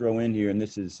just to throw in here, and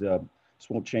this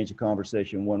won't change the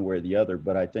conversation one way or the other,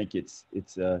 but I think it's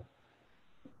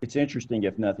interesting,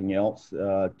 if nothing else,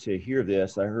 to hear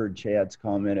this. I heard Chad's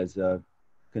comment as a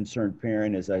concerned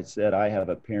parent. As I said, I have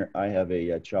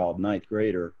a child, 9th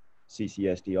grader,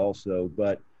 CCSD also,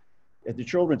 but at the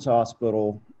Children's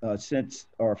Hospital, since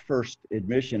our first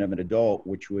admission of an adult,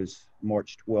 which was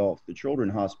March 12th, the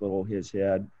Children's Hospital has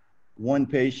had one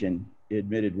patient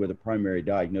admitted with a primary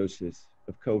diagnosis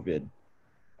of COVID.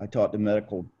 I talked to the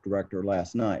medical director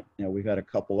last night. Now, we've had a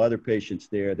couple other patients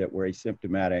there that were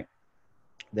asymptomatic,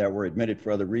 that were admitted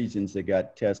for other reasons, that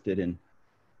got tested and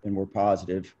were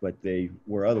positive, but they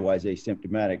were otherwise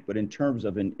asymptomatic. But in terms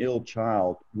of an ill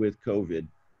child with COVID,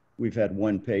 we've had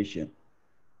one patient.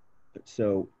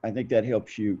 So I think that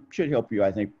should help you,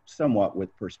 I think, somewhat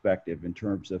with perspective in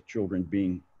terms of children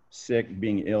being sick,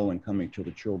 being ill, and coming to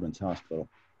the Children's Hospital.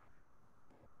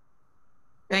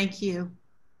 Thank you.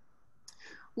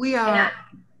 We are.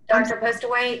 Dr.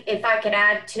 Postaway, if I could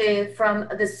add to, from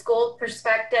the school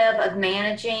perspective of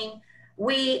managing,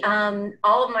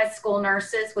 all of my school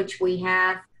nurses, which we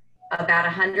have about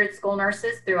 100 school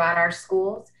nurses throughout our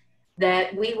schools,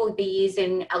 that we will be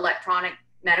using electronic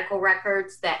medical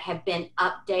records that have been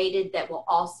updated that will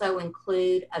also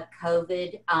include a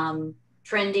COVID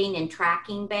trending and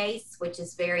tracking base, which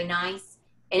is very nice.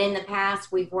 And in the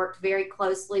past, we've worked very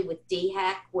closely with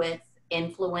DHEC with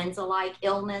influenza-like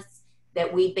illness,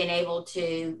 that we've been able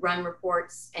to run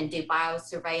reports and do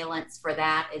biosurveillance for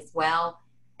that as well.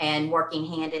 And working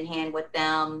hand in hand with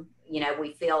them,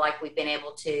 we feel like we've been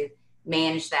able to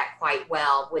manage that quite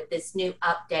well. With this new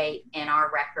update in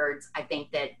our records, I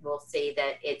think that we'll see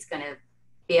that it's going to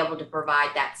be able to provide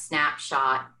that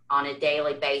snapshot on a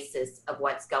daily basis of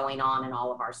what's going on in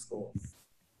all of our schools.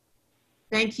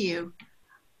 Thank you.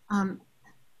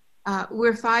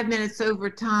 We're 5 minutes over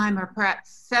time, or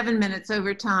perhaps 7 minutes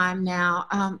over time now.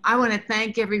 I want to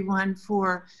thank everyone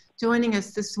for joining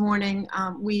us this morning.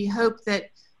 We hope that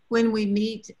when we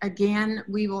meet again,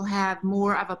 we will have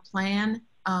more of a plan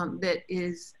that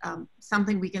is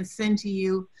something we can send to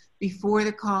you before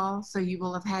the call, so you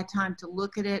will have had time to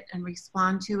look at it and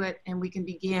respond to it, and we can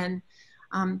begin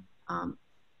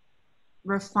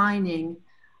refining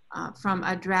from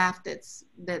a draft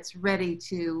that's ready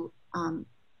to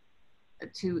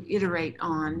iterate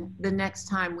on the next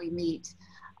time we meet.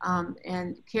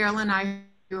 And Carolyn, I heard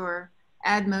your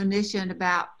admonition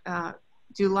about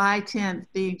July 10th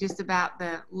being just about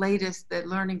the latest that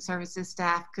Learning Services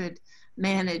staff could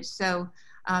manage. So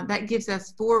that gives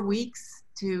us 4 weeks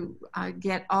to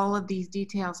get all of these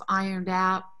details ironed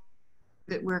out,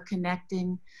 that we're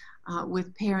connecting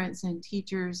with parents and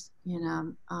teachers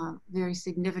in a very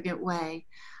significant way.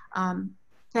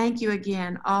 Thank you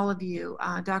again, all of you,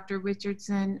 Dr.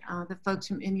 Richardson, the folks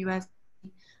from MUSC,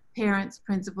 parents,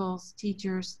 principals,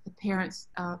 teachers, the parents,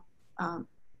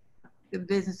 the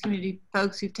business community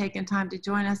folks who've taken time to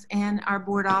join us, and our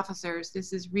board officers.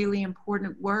 This is really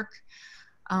important work.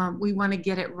 We want to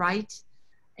get it right,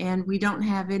 and we don't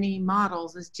have any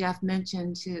models, as Jeff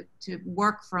mentioned, to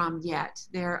work from yet.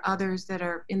 There are others that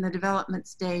are in the development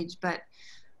stage, but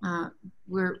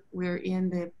we're in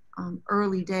the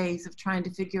early days of trying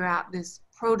to figure out this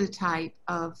prototype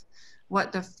of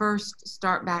what the first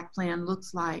start back plan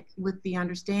looks like, with the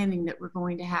understanding that we're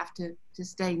going to have to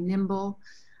stay nimble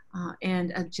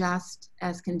and adjust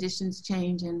as conditions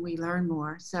change and we learn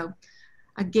more. So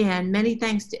again, many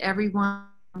thanks to everyone.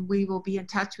 We will be in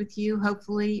touch with you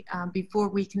hopefully before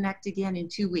we connect again in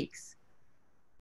 2 weeks.